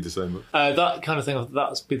 just read the same book. That kind of thing,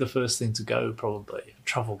 that'd be the first thing to go, probably.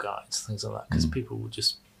 Travel guides, things like that, because people would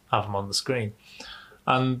just have them on the screen.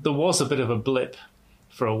 And there was a bit of a blip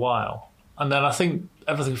for a while. And then I think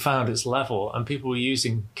everything found its level, and people were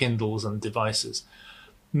using Kindles and devices,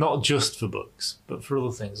 not just for books, but for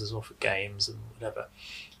other things as well, for games and whatever.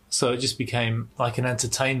 So it just became like an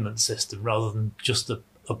entertainment system rather than just a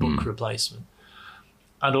book replacement.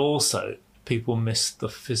 And also, people missed the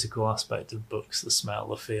physical aspect of books, the smell,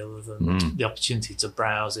 the feel of them, the opportunity to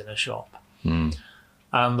browse in a shop.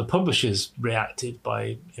 And the publishers reacted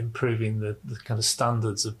by improving the kind of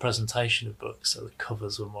standards of presentation of books. So the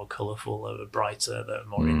covers were more colourful, they were brighter, they were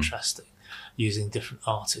more interesting, using different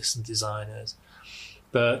artists and designers.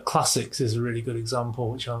 The classics is a really good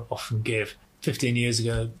example, which I often give. 15 years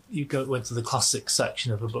ago, you went to the classics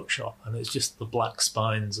section of a bookshop, and it's just the black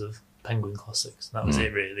spines of Penguin classics. And that was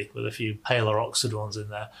it, really, with a few paler Oxford ones in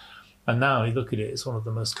there. And now you look at it, it's one of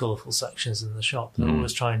the most colourful sections in the shop. They're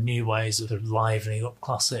always trying new ways of livening up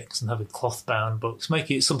classics and having cloth-bound books,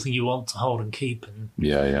 making it something you want to hold and keep. And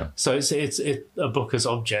so it's a book as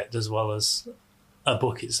object as well as a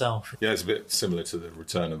book itself. Yeah, it's a bit similar to the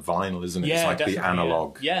return of vinyl, isn't it? It's like the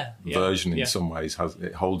analogue version in some ways.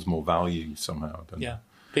 It holds more value somehow, doesn't it?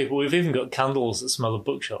 We've even got candles that smell of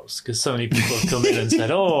bookshops, because so many people have come in and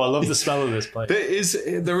said, "Oh, I love the smell of this place."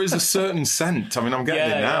 There is a certain scent. I mean, I'm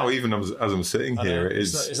getting it now, even as I'm sitting here.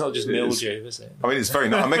 It's not just mildew, is it? I mean, it's very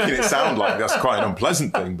nice. I'm making it sound like that's quite an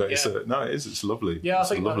unpleasant thing, but it's It's lovely. Yeah,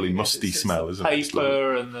 it's a lovely musty smell, isn't it?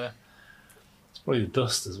 Paper and it's probably the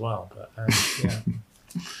dust as well. But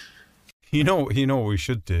You know what we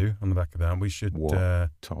should do on the back of that? We should,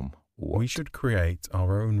 Tom? We should create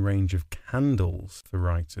our own range of candles for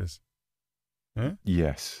writers. Yeah?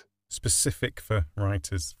 Yes. Specific for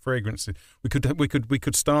writers, fragrances. We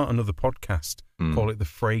could start another podcast. Call it the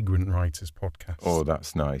Fragrant Writers Podcast. Oh,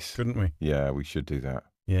 that's nice. Couldn't we? Yeah, we should do that.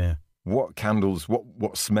 Yeah. What candles?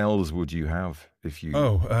 What smells would you have if you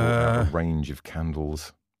have a range of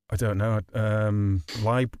candles? I don't know.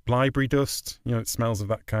 Library dust. You know, it smells of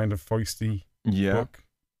that kind of foisty book.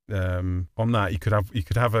 On that, you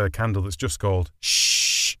could have a candle that's just called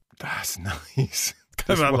Shh. That's nice.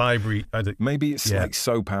 Kind of that library. Maybe it's like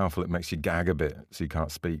so powerful it makes you gag a bit, so you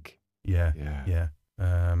can't speak. Yeah.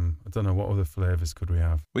 I don't know, what other flavours could we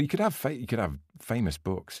have? Well, you could have famous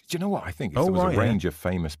books. Do you know what I think? If there was a range of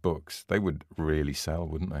famous books, they would really sell,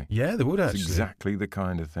 wouldn't they? Yeah, they would actually. It's exactly the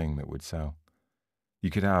kind of thing that would sell. You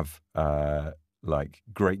could have like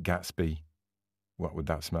Great Gatsby. What would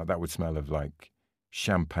that smell? That would smell of like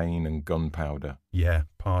champagne and gunpowder. Yeah,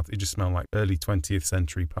 it just smelled like early 20th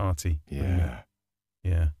century party. Yeah.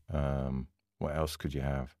 Yeah. What else could you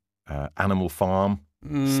have? Animal Farm.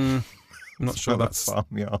 I'm not sure that's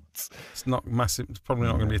farmyards. It's not massive. It's probably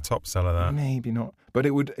not going to be a top seller. That maybe not, but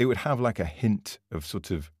it would have like a hint of sort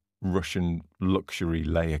of Russian luxury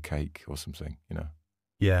layer cake or something. You know.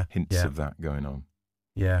 Yeah. Hints of that going on.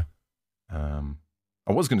 Yeah.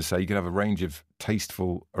 I was going to say you could have a range of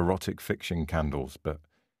tasteful erotic fiction candles, but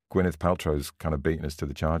Gwyneth Paltrow's kind of beaten us to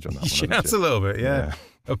the charge on that one. She has a little bit, yeah.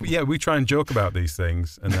 Yeah, we try and joke about these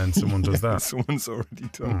things, and then someone does that. Someone's already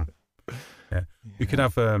done it. Yeah. You could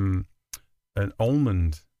have an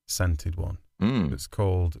almond scented one. It's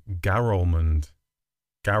called Garalmond.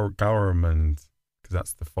 Garamond, because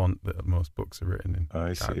that's the font that most books are written in.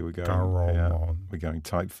 I see. We're going. Garalmond. We're going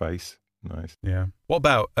typeface. Nice. Yeah. What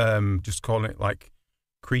about just calling it like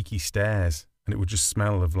creaky stairs, and it would just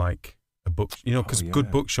smell of like a book, you know, because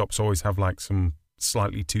good bookshops always have like some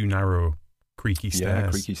slightly too narrow creaky stairs.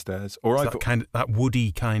 Yeah, creaky stairs. Or that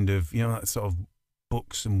woody kind of, you know, that sort of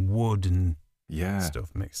books and wood and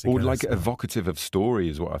stuff mixed together. Or like evocative of story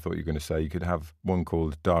is what I thought you were going to say. You could have one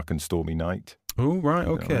called Dark and Stormy Night. Oh, right,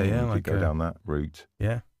 okay, you could go down that route.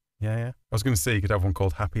 Yeah. I was going to say you could have one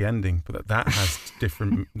called Happy Ending, but that has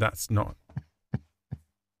different. That's not.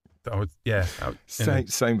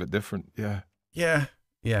 Same but different. Yeah.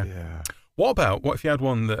 What if you had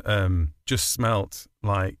one that just smelt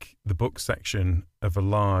like the book section of a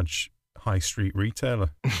large high street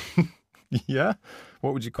retailer? Yeah.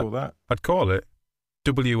 What would you call that? I'd call it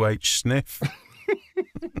WH Sniff.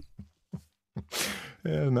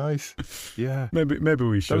 Yeah, nice. Yeah. Maybe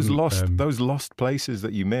we should. Those lost places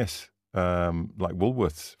that you miss, like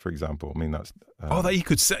Woolworths, for example. I mean, that's that you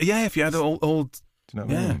could say. Yeah, if you had old. Do you know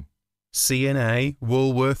what I mean? C&A,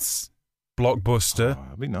 Woolworths, Blockbuster. Oh,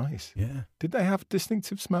 that'd be nice. Yeah. Did they have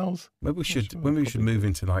distinctive smells? Maybe we should. Maybe we should move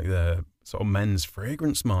into like the sort of men's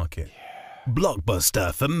fragrance market. Yeah.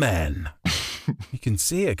 Blockbuster for men. You can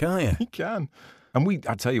see it, can't you? You can. And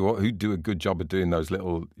I tell you what, who'd do a good job of doing those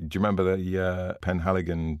little, do you remember the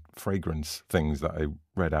Penhaligon fragrance things that I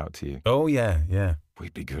read out to you? Oh, yeah.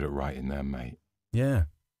 We'd be good at writing them, mate. Yeah.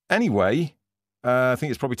 Anyway, I think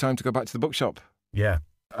it's probably time to go back to the bookshop. Yeah.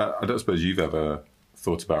 I don't suppose you've ever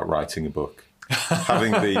thought about writing a book,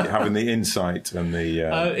 having the insight and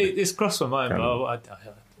the. It's crossed my mind, but I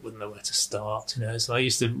wouldn't know where to start. You know, so I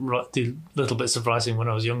used to do little bits of writing when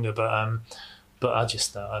I was younger, but I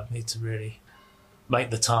just I need to really make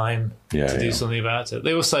the time to do something about it.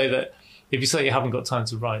 They will say that if you say you haven't got time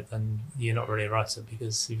to write, then you're not really a writer,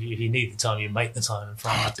 because if you need the time, you make the time and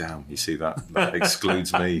find it. Damn, you see that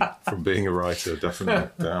excludes me from being a writer, definitely.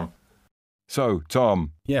 Damn. So,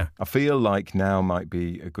 Tom, I feel like now might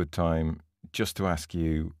be a good time just to ask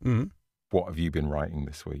you, what have you been writing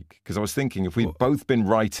this week? Because I was thinking if we've both been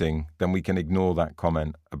writing, then we can ignore that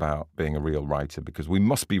comment about being a real writer, because we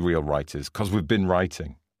must be real writers because we've been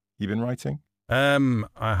writing. You been writing?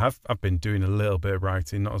 I've been doing a little bit of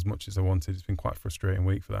writing, not as much as I wanted. It's been quite a frustrating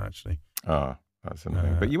week for that, actually. That's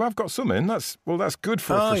annoying. But you have got some in. That's good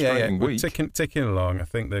for a frustrating week. Ticking along. I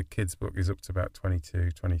think the kids' book is up to about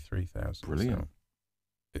 23,000. Brilliant.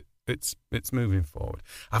 So it's moving forward.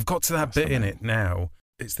 I've got to that bit in it now.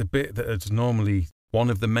 It's the bit that is normally one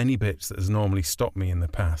of the many bits that has normally stopped me in the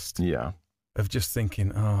past. Yeah. Of just thinking,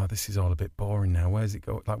 this is all a bit boring now. Where's it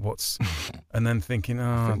go? Like, what's... And then thinking,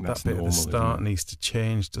 that bit of the start needs to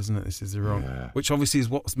change, doesn't it? This is the wrong... Yeah. Which obviously is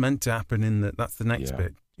what's meant to happen that's the next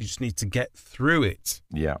bit. You just need to get through it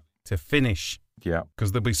to finish. Yeah.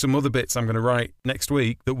 Because there'll be some other bits I'm going to write next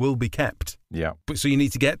week that will be kept. Yeah. But so you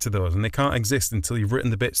need to get to those, and they can't exist until you've written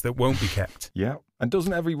the bits that won't be kept. Yeah. And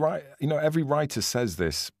doesn't every writer says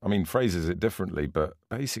this, I mean, phrases it differently, but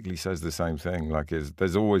basically says the same thing. Like,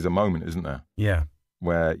 there's always a moment, isn't there? Yeah.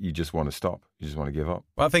 Where you just want to stop. You just want to give up.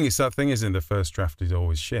 Well, I think it's that thing, isn't the first draft is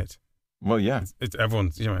always shit. Well, yeah. It's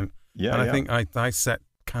everyone's, and I think I set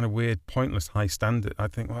kind of weird, pointless high standard. I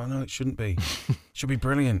think, well, no, it shouldn't be. It should be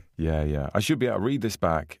brilliant. Yeah. I should be able to read this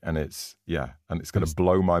back, and it's going to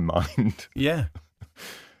blow my mind. Yeah.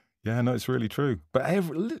 Yeah, no, it's really true. But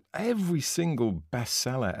every single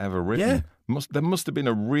bestseller ever written, there must have been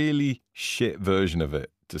a really shit version of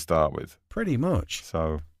it to start with. Pretty much.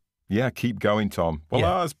 So, yeah, keep going, Tom. Well,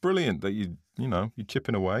 that's brilliant that you're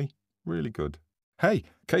chipping away. Really good. Hey,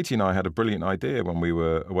 Katie and I had a brilliant idea when we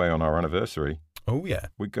were away on our anniversary. Oh, yeah.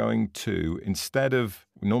 We're going to,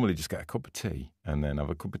 we normally just get a cup of tea and then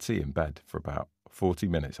have a cup of tea in bed for about 40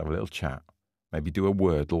 minutes, have a little chat, maybe do a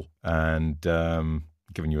Wordle, and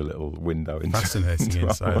giving you a little window into Fascinating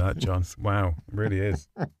insight, that, John. Wow, it really is.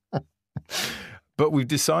 But we've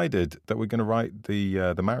decided that we're going to write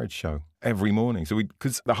the marriage show every morning. So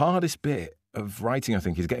because the hardest bit of writing, I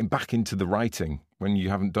think, is getting back into the writing when you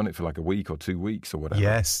haven't done it for like a week or 2 weeks or whatever.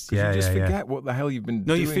 Yes, you just forget what the hell you've been doing.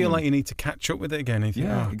 No, you feel like you need to catch up with it again. You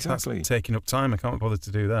think, exactly. That's taking up time. I can't bother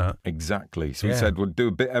to do that. Exactly. So we said we'll do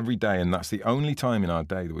a bit every day, and that's the only time in our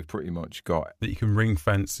day that we've pretty much got. That you can ring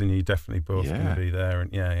fence and you definitely both going to be there.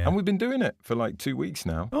 And And we've been doing it for like 2 weeks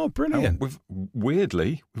now. Oh, brilliant. And we've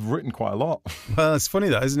written quite a lot. Well, it's funny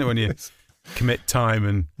that, isn't it, when you commit time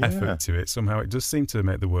and effort to it, somehow it does seem to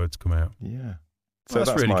make the words come out. Yeah. So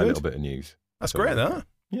that's really my good. little bit of news. That's great, that.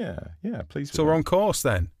 Yeah, please. So we're on course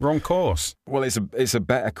then. We're on course. Well, it's a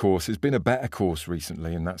better course. It's been a better course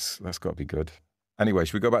recently, and that's got to be good. Anyway,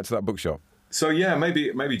 should we go back to that bookshop? So yeah,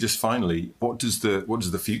 maybe just finally, what does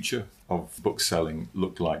the future of book selling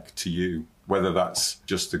look like to you? Whether that's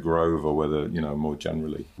just the Grove or whether more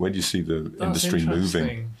generally, where do you see the industry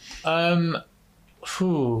moving?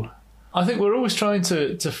 I think we're always trying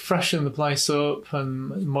to freshen the place up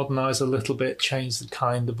and modernise a little bit, change the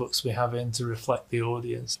kind of books we have in to reflect the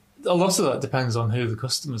audience. A lot of that depends on who the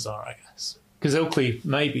customers are, I guess. Because Ilkley,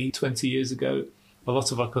 maybe 20 years ago, a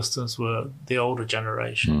lot of our customers were the older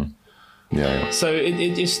generation. Yeah. So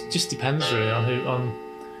it just depends really on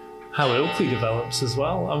how Ilkley develops as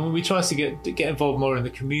well. I mean, we try to get involved more in the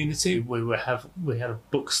community. We had a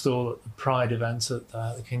bookstall at the Pride event at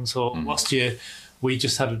the King's Hall last year. We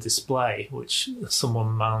just had a display, which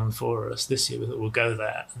someone manned for us this year. We thought we'll go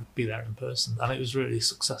there and be there in person. And it was really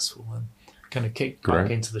successful and kind of kicked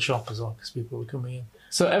back into the shop as well because people were coming in.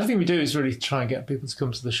 So everything we do is really try and get people to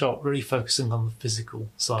come to the shop, really focusing on the physical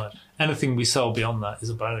side. Anything we sell beyond that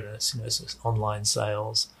is a bonus, so it's online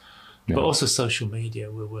sales. But also social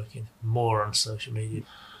media. We're working more on social media,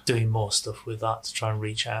 doing more stuff with that to try and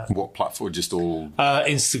reach out. What platform? Just all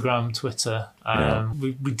Instagram, Twitter.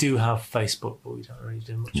 We do have Facebook, but we don't really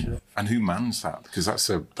do much of it. And who mans that? Because that's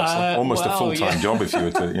almost a full-time job if you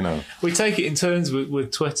were to, We take it in turns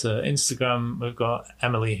with Twitter. Instagram, we've got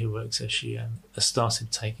Emily who works there. She has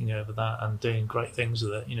started taking over that and doing great things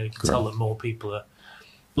with it. You can tell that more people are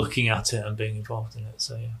looking at it and being involved in it.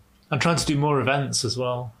 So and trying to do more events as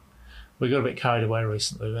well. We got a bit carried away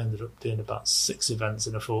recently. We ended up doing about 6 events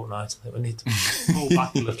in a fortnight. I think we need to pull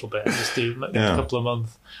back a little bit and just do maybe a couple a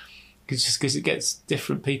month. Because it gets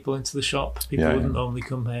different people into the shop. People wouldn't normally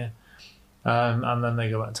come here. And then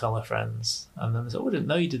they go out and tell their friends. And then they say, I didn't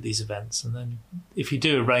know you did these events. And then if you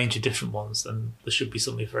do a range of different ones, then there should be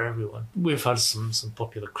something for everyone. We've had some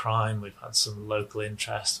popular crime. We've had some local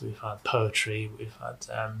interest. We've had poetry. We've had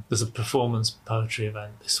there's a performance poetry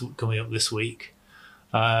event coming up this week.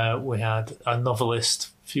 We had a novelist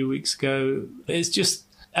a few weeks ago. It's just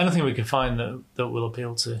anything we can find that will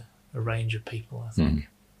appeal to a range of people, I think.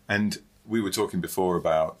 And we were talking before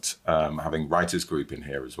about having writers group in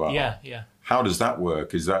here as well. Yeah. How does that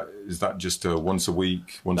work? Is that just a once a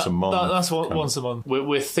week, once a month? That's once a month.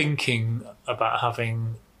 We're thinking about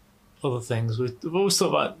having other things. We've always thought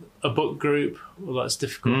about a book group. Well, that's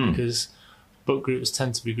difficult because book groups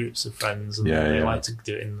tend to be groups of friends and they like to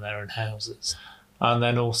do it in their own houses. And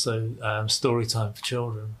then also story time for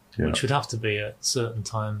children, which would have to be at certain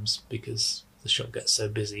times because the shop gets so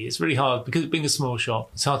busy. It's really hard because being a small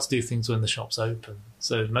shop, it's hard to do things when the shop's open.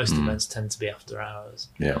 So most events tend to be after hours.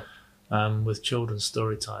 Yeah. With children's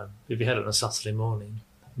story time, if you had it on a Saturday morning,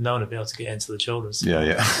 no one would be able to get into the children's.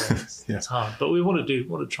 Yeah. So it's hard, but we want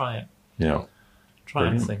to try it. Yeah. Try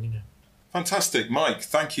everything, Fantastic, Mike.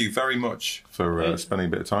 Thank you very much for spending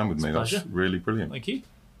a bit of time with me. Pleasure. That's really brilliant. Thank you.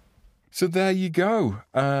 So there you go.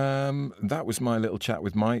 That was my little chat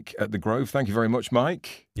with Mike at the Grove. Thank you very much,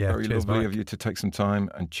 Mike. Yeah, very cheers, lovely Mike. of you to take some time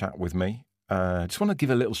and chat with me. Just want to give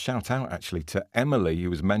a little shout out, actually, to Emily, who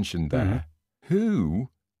was mentioned there, who,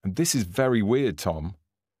 and this is very weird, Tom,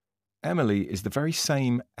 Emily is the very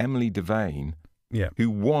same Emily Devane who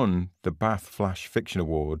won the Bath Flash Fiction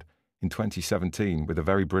Award in 2017 with a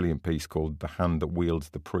very brilliant piece called The Hand That Wields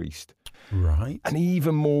the Priest. Right. And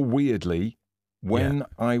even more weirdly, when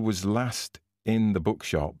I was last in the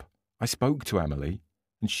bookshop, I spoke to Emily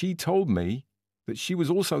and she told me that she was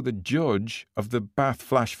also the judge of the Bath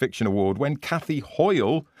Flash Fiction Award when Kathy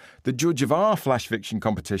Hoyle, the judge of our flash fiction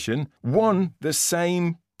competition, won the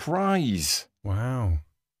same prize. Wow.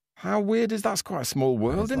 How weird is that? That's quite a small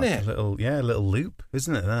world, isn't it? A little loop,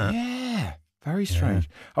 isn't it, that? Yeah, very strange.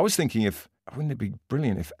 Yeah. I was thinking, wouldn't it be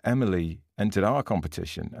brilliant if Emily entered our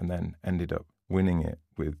competition and then ended up winning it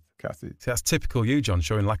with Kathy? See, that's typical you, John,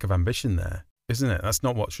 showing lack of ambition there, isn't it? That's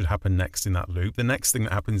not what should happen next in that loop. The next thing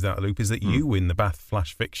that happens in that loop is that you win the Bath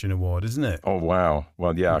Flash Fiction Award, isn't it? Oh, wow.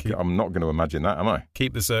 Well, yeah, I'm not going to imagine that, am I?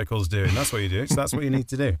 Keep the circles doing. That's what you do. So that's what you need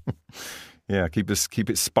to do. Yeah, keep it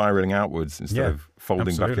spiralling outwards instead of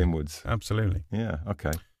folding back inwards. Absolutely. Yeah,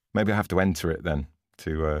 okay. Maybe I have to enter it then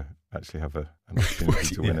to actually have an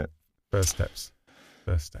opportunity to win it. First steps.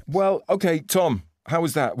 Well, okay, Tom, how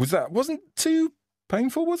was that? Wasn't too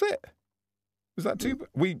painful, was it? Was that too...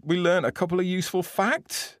 We learned a couple of useful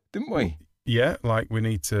facts, didn't we? Yeah, like we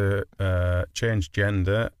need to change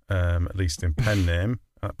gender, at least in pen name.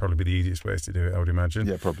 That'd probably be the easiest way to do it, I would imagine.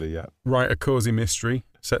 Yeah, probably, yeah. Write a cosy mystery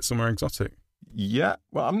set somewhere exotic. Yeah,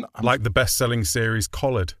 well, I'm like the best-selling series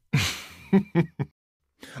Collared.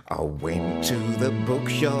 I went to the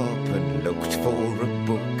bookshop and looked for a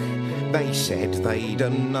book. They said they'd a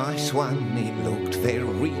nice one, it looked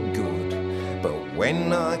very good. But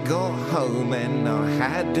when I got home and I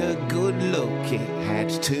had a good look, it had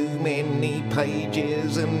too many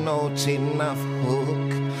pages and not enough hook.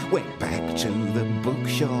 Went back to the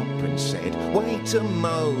bookshop and said, wait a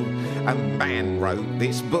mo, a man wrote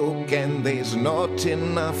this book and there's not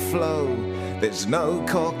enough flow. There's no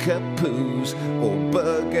cockapoos or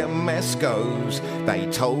burgomascos. They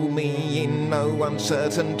told me in no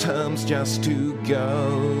uncertain terms just to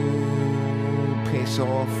go piss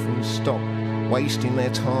off and stop wasting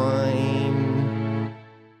their time.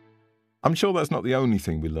 I'm sure that's not the only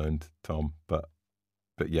thing we learned, Tom, but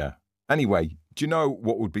yeah. Anyway, do you know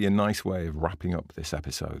what would be a nice way of wrapping up this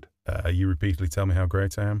episode? You repeatedly tell me how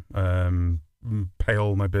great I am. Pay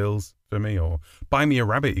all my bills for me, or buy me a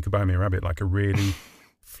rabbit. You could buy me a rabbit, like a really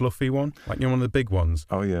fluffy one, like one of the big ones.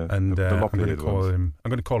 Oh yeah, and I'm going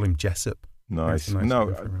to call him Jessup. Nice.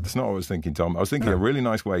 No, that's not what I was thinking, Tom. I was thinking a really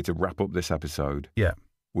nice way to wrap up this episode. Yeah,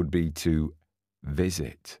 would be to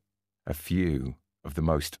visit a few of the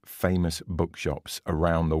most famous bookshops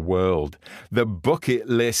around the world. The bucket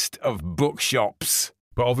list of bookshops.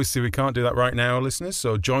 But obviously we can't do that right now, listeners.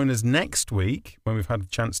 So join us next week when we've had a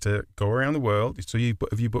chance to go around the world. So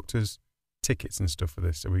have you booked us tickets and stuff for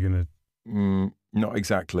this? Are we going to... not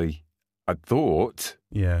exactly. I thought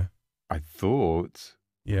we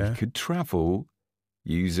could travel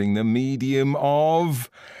using the medium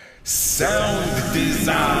of sound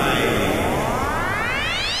design.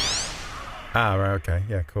 Ah, right, okay.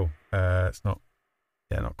 Yeah, cool. It's not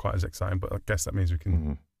quite as exciting, but I guess that means we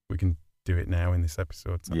can do it now in this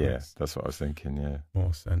episode. So that's what I was thinking, yeah.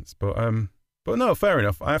 More sense. But no, fair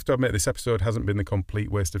enough. I have to admit this episode hasn't been the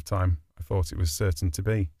complete waste of time I thought it was certain to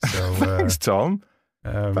be. So thanks, Tom.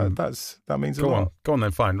 That means a lot. Go on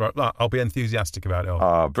then, fine. Right, I'll be enthusiastic about it all.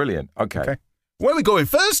 Ah, brilliant. Okay. Where are we going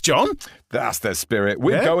first, John? That's the spirit.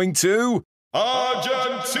 We're going to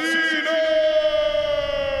Argentina!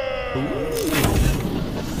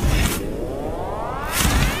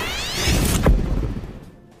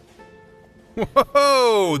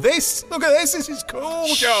 Whoa! Look at this. This is cool,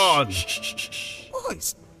 John. Oh,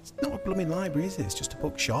 it's not a blooming library, is it? It's just a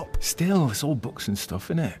bookshop. Still, it's all books and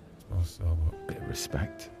stuff, isn't it? So bit of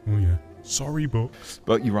respect. Oh yeah. Sorry, books.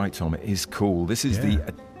 But you're right, Tom. It is cool. This is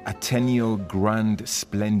the Ateneo Grand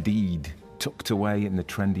Splendide, tucked away in the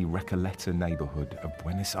trendy Recoleta neighborhood of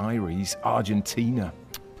Buenos Aires, Argentina.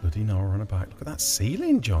 Bloody no, we're on a bike. Look at that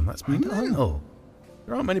ceiling, John. That's mental.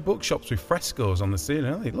 There aren't many bookshops with frescoes on the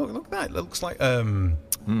ceiling, are they? Look at that. It looks like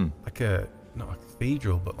like a not a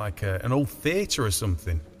cathedral, but like an old theatre or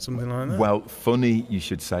something like that. Well, funny you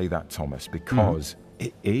should say that, Thomas, because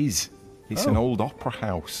it is. It's an old opera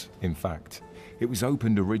house, in fact. It was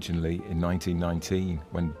opened originally in 1919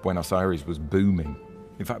 when Buenos Aires was booming.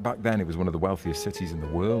 In fact, back then it was one of the wealthiest cities in the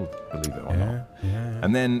world, believe it or not. Yeah.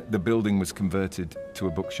 And then the building was converted to a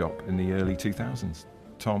bookshop in the early 2000s.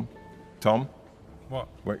 Tom? What?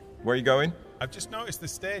 Where are you going? I've just noticed the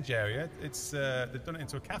stage area. It's they've done it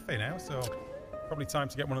into a cafe now, so probably time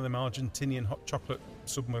to get one of them Argentinian hot chocolate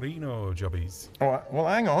submarino jobbies. All right, well,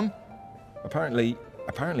 hang on. Apparently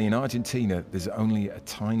in Argentina, there's only a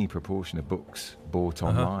tiny proportion of books bought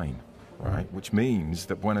online, right? Which means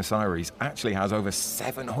that Buenos Aires actually has over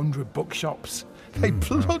 700 bookshops. They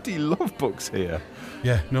bloody love books here.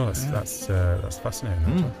 Yeah, no, that's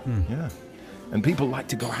fascinating. Yeah. And people like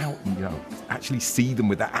to go out and, actually see them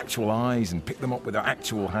with their actual eyes and pick them up with their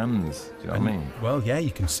actual hands. Do you know what I mean? Well, yeah,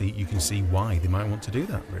 you can see why they might want to do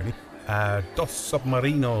that, really. Dos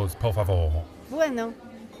submarinos, por favor. Bueno.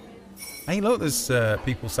 Hey, look, there's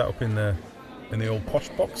people sat up in the old posh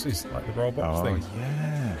boxes, like the royal box things.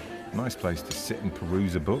 Yeah. Nice place to sit and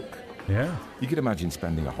peruse a book. Yeah. You could imagine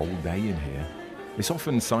spending a whole day in here. It's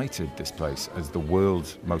often cited, this place, as the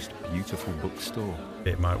world's most beautiful bookstore.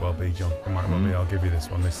 It might well be, John. It might well be. I'll give you this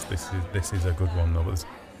one. This is a good one, though. There's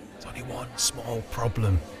only one small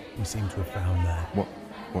problem we seem to have found there.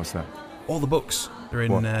 What's that? All the books, they're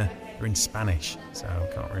in Spanish, so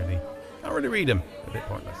can't really read them. A bit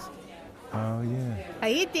pointless. Oh, yeah.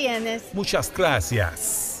 Ahí tienes. Muchas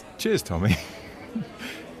gracias. Cheers, Tommy.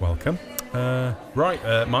 Welcome.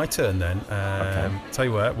 Right, my turn then. Okay. Tell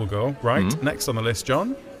you where we'll go. Right, next on the list,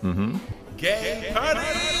 John. Mm-hmm. Game party!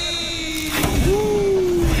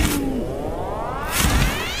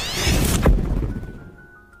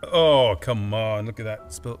 Oh, come on. Look at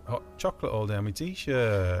that. Spilt hot chocolate all down my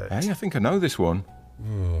T-shirt. Hey, I think I know this one.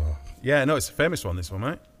 Yeah, no, it's a famous one, this one,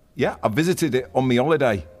 mate. Yeah, I visited it on my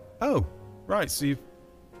holiday. Oh, right. So you've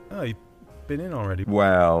been in already.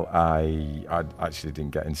 Well, I actually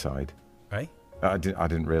didn't get inside. Hey? I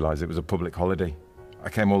didn't realise it was a public holiday. I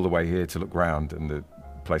came all the way here to look round and the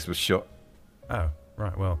place was shut. Oh,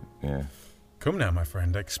 right, well. Yeah. Come now, my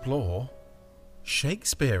friend, explore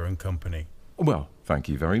Shakespeare and Company. Well, thank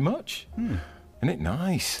you very much. Isn't it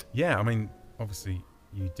nice? Yeah, I mean, obviously,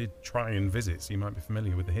 you did try and visit, so you might be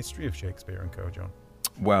familiar with the history of Shakespeare and Co., John.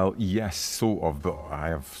 Well, yes, sort of, but I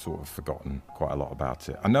have sort of forgotten quite a lot about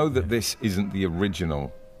it. I know that this isn't the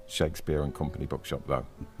original Shakespeare and Company bookshop, though.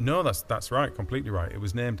 No, that's right, completely right. It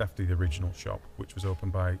was named after the original shop, which was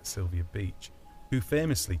opened by Sylvia Beach, who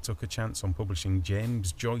famously took a chance on publishing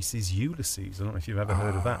James Joyce's Ulysses. I don't know if you've ever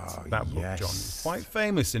heard of that book, John. It's quite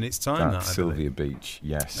famous in its time, That's Sylvia Beach,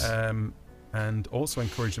 yes. And also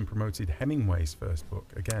encouraged and promoted Hemingway's first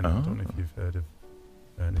book. Again, I don't know if you've heard of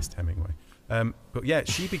Ernest Hemingway. But yeah,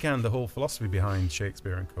 she began the whole philosophy behind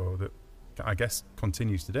Shakespeare and Co. that I guess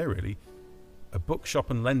continues today, really. A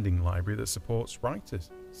bookshop and lending library that supports writers.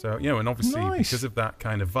 So, and obviously because of that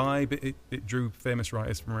kind of vibe, it drew famous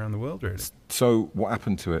writers from around the world, really. So what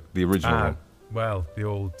happened to it, the original one? Well, the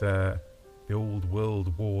old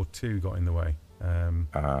World War II got in the way.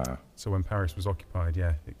 So when Paris was occupied,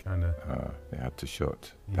 it kind of... It had to shut.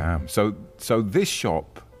 Yeah. Damn. So this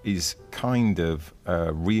shop is kind of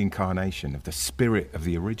a reincarnation of the spirit of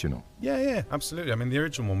the original. Yeah, absolutely. I mean, the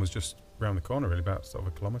original one was just around the corner, really, about sort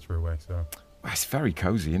of a kilometre away, so... That's very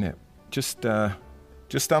cosy, isn't it? Just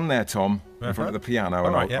stand there, Tom, in front of the piano,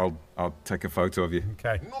 and I'll take a photo of you.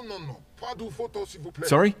 Okay. No, pas de photos, s'il vous plaît.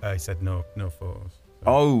 Sorry? He said no photos. So.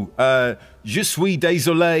 Oh, je suis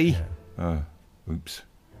désolé. Yeah. Oops.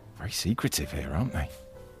 Very secretive here, aren't they?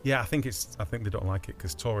 Yeah, I think they don't like it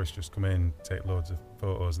because tourists just come in, take loads of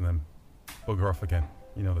photos, and then bugger off again.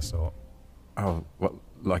 You know the sort. Oh, what,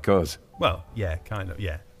 like us? Well, yeah, kind of.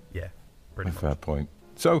 Yeah, pretty much. Fair point.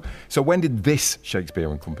 So when did this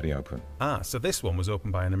Shakespeare and Company open? So this one was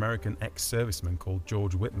opened by an American ex-serviceman called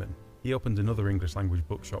George Whitman. He opened another English-language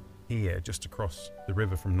bookshop here, just across the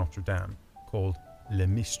river from Notre Dame, called Le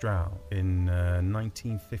Mistral in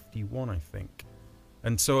 1951, I think.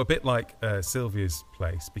 And so a bit like Sylvia's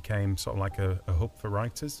place became sort of like a hub for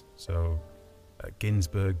writers. So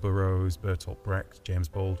Ginsberg, Burroughs, Bertolt Brecht, James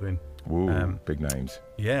Baldwin. Ooh, big names.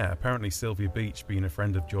 Yeah, apparently Sylvia Beach, being a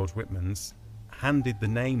friend of George Whitman's, handed the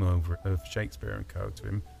name over of Shakespeare and Co. to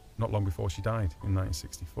him not long before she died in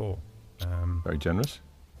 1964. Very generous.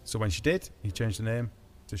 So when she did, he changed the name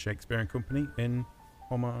to Shakespeare and Company in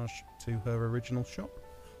homage to her original shop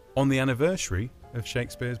on the anniversary of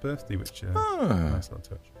Shakespeare's birthday, which is a nice little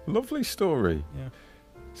touch. Lovely story. Yeah.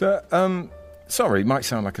 So, sorry, it might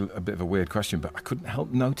sound like a bit of a weird question, but I couldn't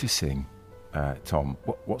help noticing, Tom,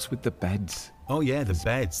 what's with the beds? Oh, yeah, the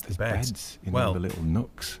beds. In all the little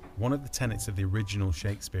nooks. One of the tenets of the original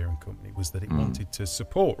Shakespeare and Company was that it wanted to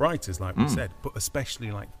support writers, like we said, but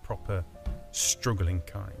especially like the proper struggling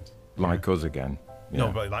kind. Like us again. Yeah.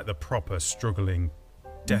 No, but like the proper struggling,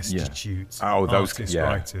 destitute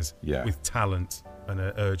writers with talent and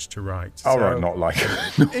an urge to write. All right, not like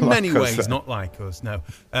in many ways, not like us, no.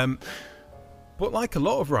 But like a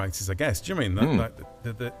lot of writers, I guess. Do you mean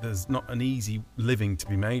there's not an easy living to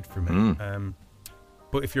be made from it?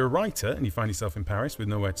 But if you're a writer and you find yourself in Paris with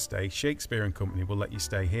nowhere to stay, Shakespeare and Company will let you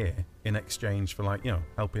stay here in exchange for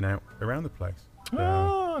helping out around the place.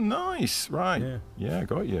 Oh, nice, right? Yeah,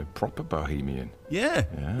 got you. Proper bohemian.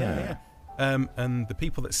 Yeah. And the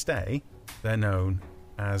people that stay, they're known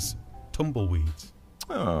as tumbleweeds.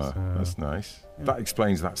 Oh, that's nice. That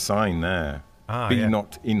explains that sign there. Be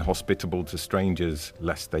not inhospitable to strangers,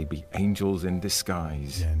 lest they be angels in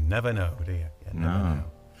disguise. You never know, do you? You never know.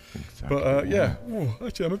 Exactly. But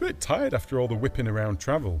actually, I'm a bit tired after all the whipping around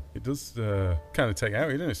travel. It does kind of take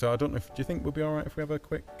out, doesn't it? So I don't know. Do you think we'll be all right if we have a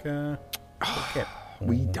quick kip?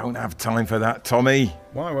 We don't have time for that, Tommy.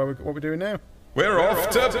 Why? What are we doing now? We're off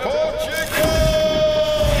to Portugal!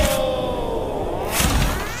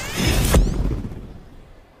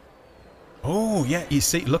 Oh, yeah, you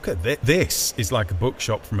see, look at this. This is like a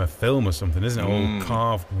bookshop from a film or something, isn't it? All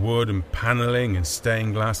carved wood and panelling and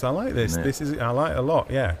stained glass. I like this. I like it a lot.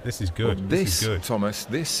 Yeah, this is good. Well, this is good. Thomas,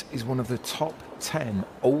 this is one of the top 10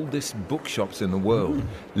 oldest bookshops in the world.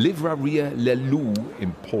 Livraria Lelou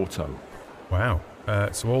in Porto. Wow.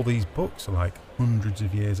 So all these books are like hundreds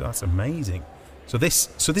of years. That's amazing. So is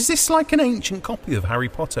this like an ancient copy of Harry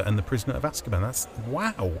Potter and the Prisoner of Azkaban? That's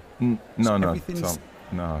wow. No, everything's... Tom.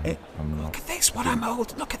 No, I'm not. Look at this. What I'm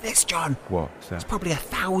old. Look at this, John. What's that? It's probably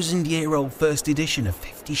 1,000-year-old first edition of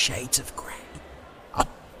 50 Shades of Grey. Oh,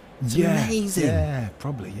 it's amazing. Yeah,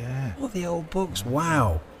 probably, yeah. All the old books.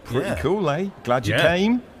 Wow. Pretty cool, eh? Glad you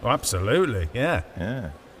came. Oh, absolutely, yeah. Yeah.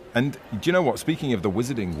 And do you know what? Speaking of the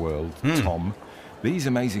wizarding world, Tom, these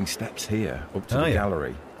amazing steps here up to the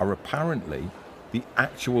gallery are apparently the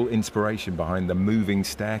actual inspiration behind the moving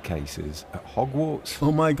staircases at Hogwarts.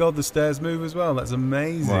 Oh my God, the stairs move as well. That's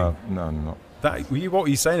amazing. Well, no, not. What were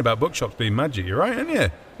you saying about bookshops being magic? You're right, aren't you?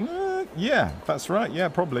 Yeah, that's right. Yeah,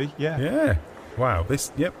 probably. Yeah. Yeah. Wow.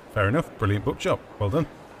 Fair enough. Brilliant bookshop. Well done.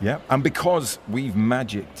 Yeah. And because we've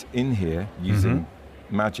magicked in here using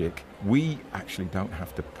magic, we actually don't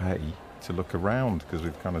have to pay to look around because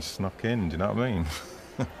we've kind of snuck in. Do you know what I mean?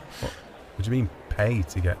 What do you mean pay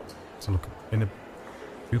to get to look in a...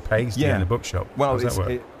 Who pays to get in a bookshop? Well,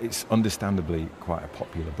 it's understandably quite a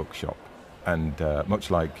popular bookshop. And much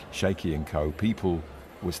like Shaky & Co., people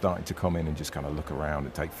were starting to come in and just kind of look around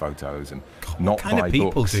and take photos and not buy books. What kind of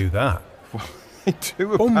people do that? Well, they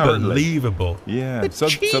do, apparently. Unbelievable. Yeah. So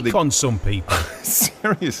they on some people.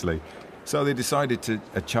 Seriously. So they decided to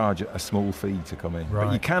charge a small fee to come in. Right.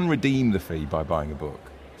 But you can redeem the fee by buying a book.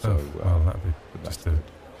 So, that'd be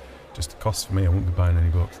just a cost for me. I won't be buying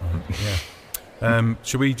any books. Yeah.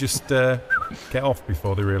 Should we just get off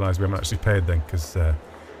before they realise we haven't actually paid then? Because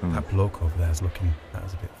that bloke over there is looking... That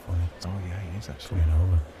was a bit funny. Oh, yeah, he is actually. Coming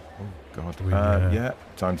over. Oh, God. Yeah,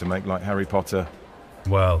 time to make like Harry Potter.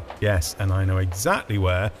 Well, yes, and I know exactly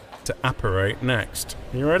where to apparate next.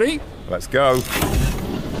 You ready? Let's go.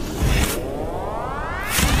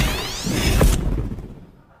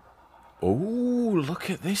 Oh, look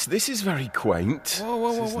at this. This is very quaint.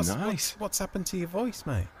 Whoa. This is nice. What's happened to your voice,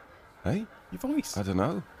 mate? Hey? Your voice? I don't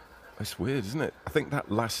know. It's weird, isn't it? I think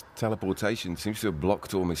that last teleportation seems to have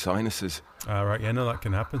blocked all my sinuses. Right, yeah, no, that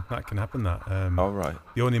can happen. Right.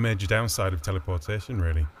 The only major downside of teleportation,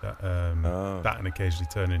 really, that and occasionally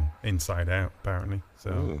turning inside out, apparently.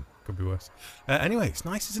 So could be worse. Anyway, it's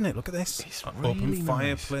nice, isn't it? Look at this. It's really open nice.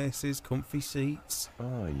 fireplaces, comfy seats.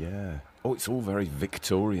 Oh, yeah. Oh, it's all very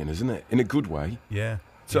Victorian, isn't it? In a good way. Yeah.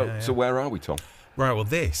 So where are we, Tom? Right, well,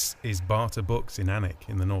 this is Barter Books in Alnwick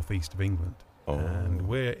in the northeast of England. Oh. And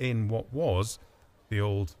we're in what was the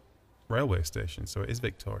old railway station, so it is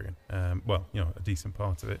Victorian. Well, a decent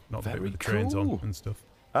part of it, not the bit with the trains on and stuff.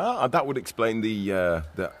 That would explain the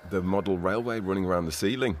model railway running around the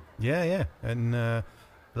ceiling. Yeah, and a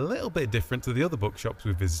little bit different to the other bookshops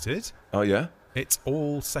we've visited. Oh, yeah? It's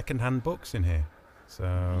all second-hand books in here.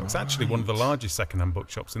 So it's actually one of the largest second-hand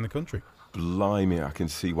bookshops in the country. Blimey, I can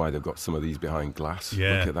see why they've got some of these behind glass.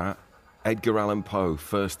 Yeah. Look at that. Edgar Allan Poe,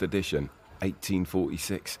 first edition,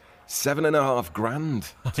 1846.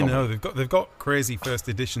 $7,500. I know, they've got crazy first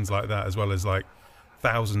editions like that, as well as like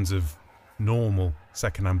thousands of normal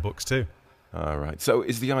second-hand books too. All right. So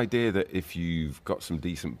is the idea that if you've got some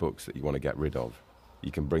decent books that you want to get rid of,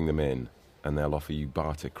 you can bring them in and they'll offer you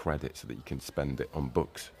barter credit so that you can spend it on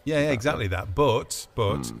books? Yeah, exactly that. But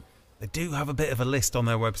they do have a bit of a list on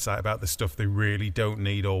their website about the stuff they really don't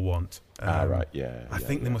need or want. Right, yeah. I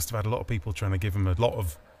think they must have had a lot of people trying to give them a lot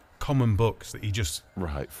of common books that you just...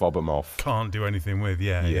 Right, fob them off. Can't do anything with,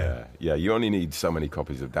 yeah. You only need so many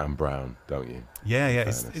copies of Dan Brown, don't you? Yeah.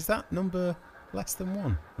 Is that number less than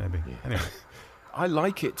one, maybe? Yeah. Anyway. I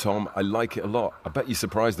like it, Tom. I like it a lot. I bet you're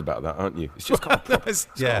surprised about that, aren't you? It's just got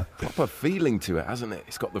a proper feeling to it, hasn't it?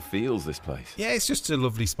 It's got the feels, this place. Yeah, it's just a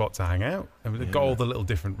lovely spot to hang out. And they've got all the little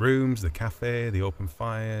different rooms, the cafe, the open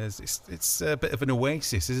fires. It's a bit of an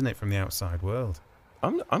oasis, isn't it, from the outside world?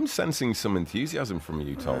 I'm sensing some enthusiasm from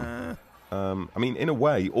you, Tom. I mean, in a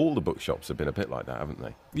way, all the bookshops have been a bit like that, haven't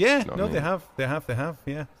they? Yeah, you know they have,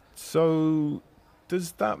 yeah. So...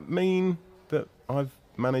 does that mean that I've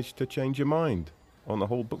managed to change your mind on the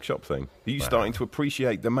whole bookshop thing? Are you starting to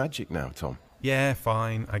appreciate the magic now, Tom? Yeah,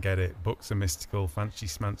 fine, I get it. Books are mystical,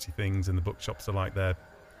 fancy-schmancy things, and the bookshops are like their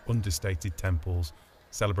understated temples,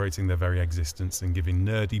 celebrating their very existence and giving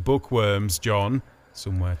nerdy bookworms, John,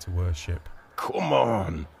 somewhere to worship. Come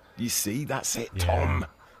on. You see, that's it, Tom.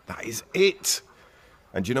 That is it.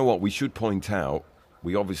 And you know what? We should point out,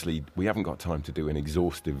 we haven't got time to do an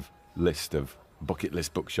exhaustive list of bucket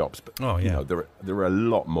list bookshops, but you know, there are a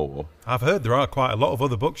lot more. I've heard there are quite a lot of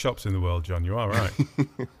other bookshops in the world, John. You are right.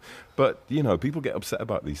 But, you know, people get upset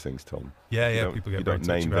about these things, Tom. Yeah, people get You don't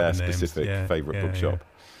name their specific favourite bookshop. Yeah.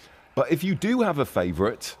 But if you do have a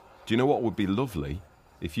favourite, do you know what would be lovely?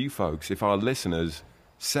 If our listeners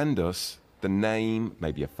send us the name,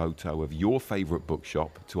 maybe a photo of your favourite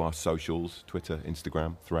bookshop to our socials, Twitter,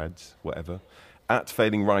 Instagram, Threads, whatever, at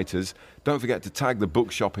Failing Writers. Don't forget to tag the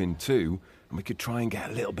bookshop in too, and we could try and get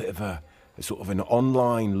a little bit of a sort of an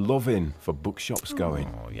online loving for bookshops going.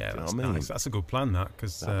 Oh, yeah, that's what I mean? nice. That's a good plan, that,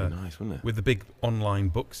 because That'd be nice, wouldn't it? With the big online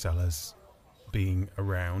booksellers being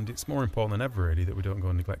around, it's more important than ever, really, that we don't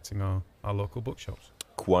go neglecting our local bookshops.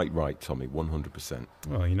 Quite right, Tommy, 100%.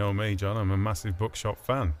 Well, you know me, John, I'm a massive bookshop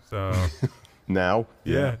fan, so... Now?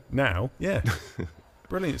 Yeah.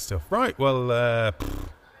 Brilliant stuff. Right, well, that's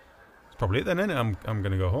probably it then, isn't it? I'm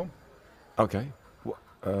going to go home. Okay.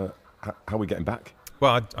 How are we getting back?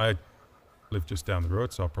 Well, I live just down the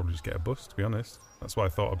road, so I'll probably just get a bus, to be honest. That's why I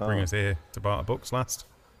thought I'd bring us here to Barter Books last.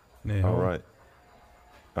 Near home. All right.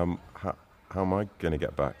 How am I going to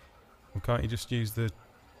get back? Well, can't you just use the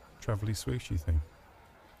travelly swooshy thing?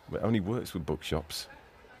 It only works with bookshops.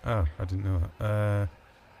 Oh, I didn't know that.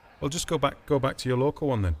 Well, just go back to your local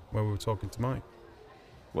one then, where we were talking to Mike.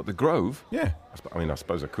 What, the Grove? Yeah. I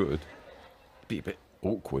suppose I could. It'd be a bit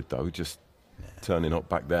awkward, though, just turning up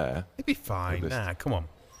back there. It'd be fine. Nah, come on.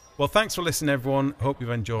 Well, thanks for listening, everyone. Hope you've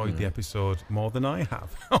enjoyed the episode more than I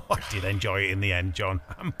have. Oh, I did enjoy it in the end, John.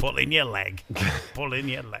 I'm pulling your leg.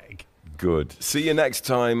 Good. See you next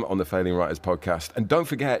time on the Failing Writers podcast. And don't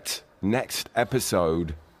forget, next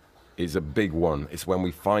episode is a big one. It's when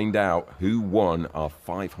we find out who won our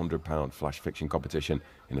 £500 flash fiction competition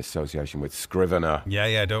in association with Scrivener.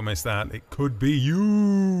 Yeah, don't miss that. It could be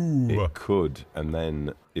you. It could. And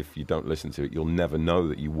then if you don't listen to it, you'll never know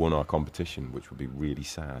that you won our competition, which would be really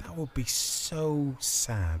sad. That would be so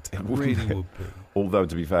sad. It really would be. Although,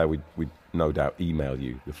 to be fair, we'd no doubt email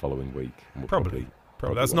you the following week. And we'll probably.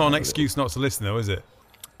 That's not an excuse not to listen, though, is it?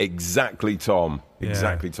 Exactly, Tom.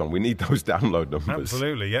 Exactly, Tom. We need those download numbers.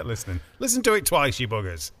 Absolutely. Get listening. Listen to it twice, you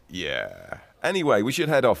buggers. Yeah. Anyway, we should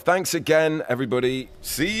head off. Thanks again, everybody.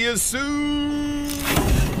 See you soon.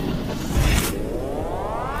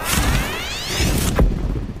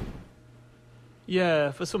 Yeah,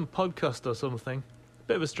 for some podcast or something.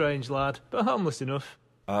 Bit of a strange lad, but harmless enough.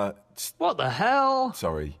 What the hell?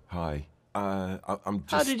 Sorry. Hi. I'm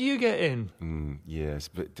just... How did you get in? Yeah, it's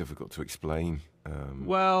a bit difficult to explain.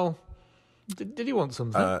 Well, did he want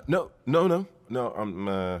something? No.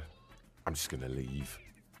 I'm just gonna leave.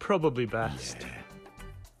 Probably best. Yeah.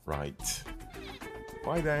 Right.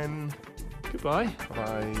 Bye then. Goodbye.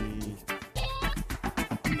 Bye.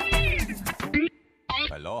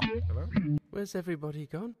 Hello? Where's everybody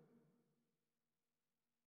gone?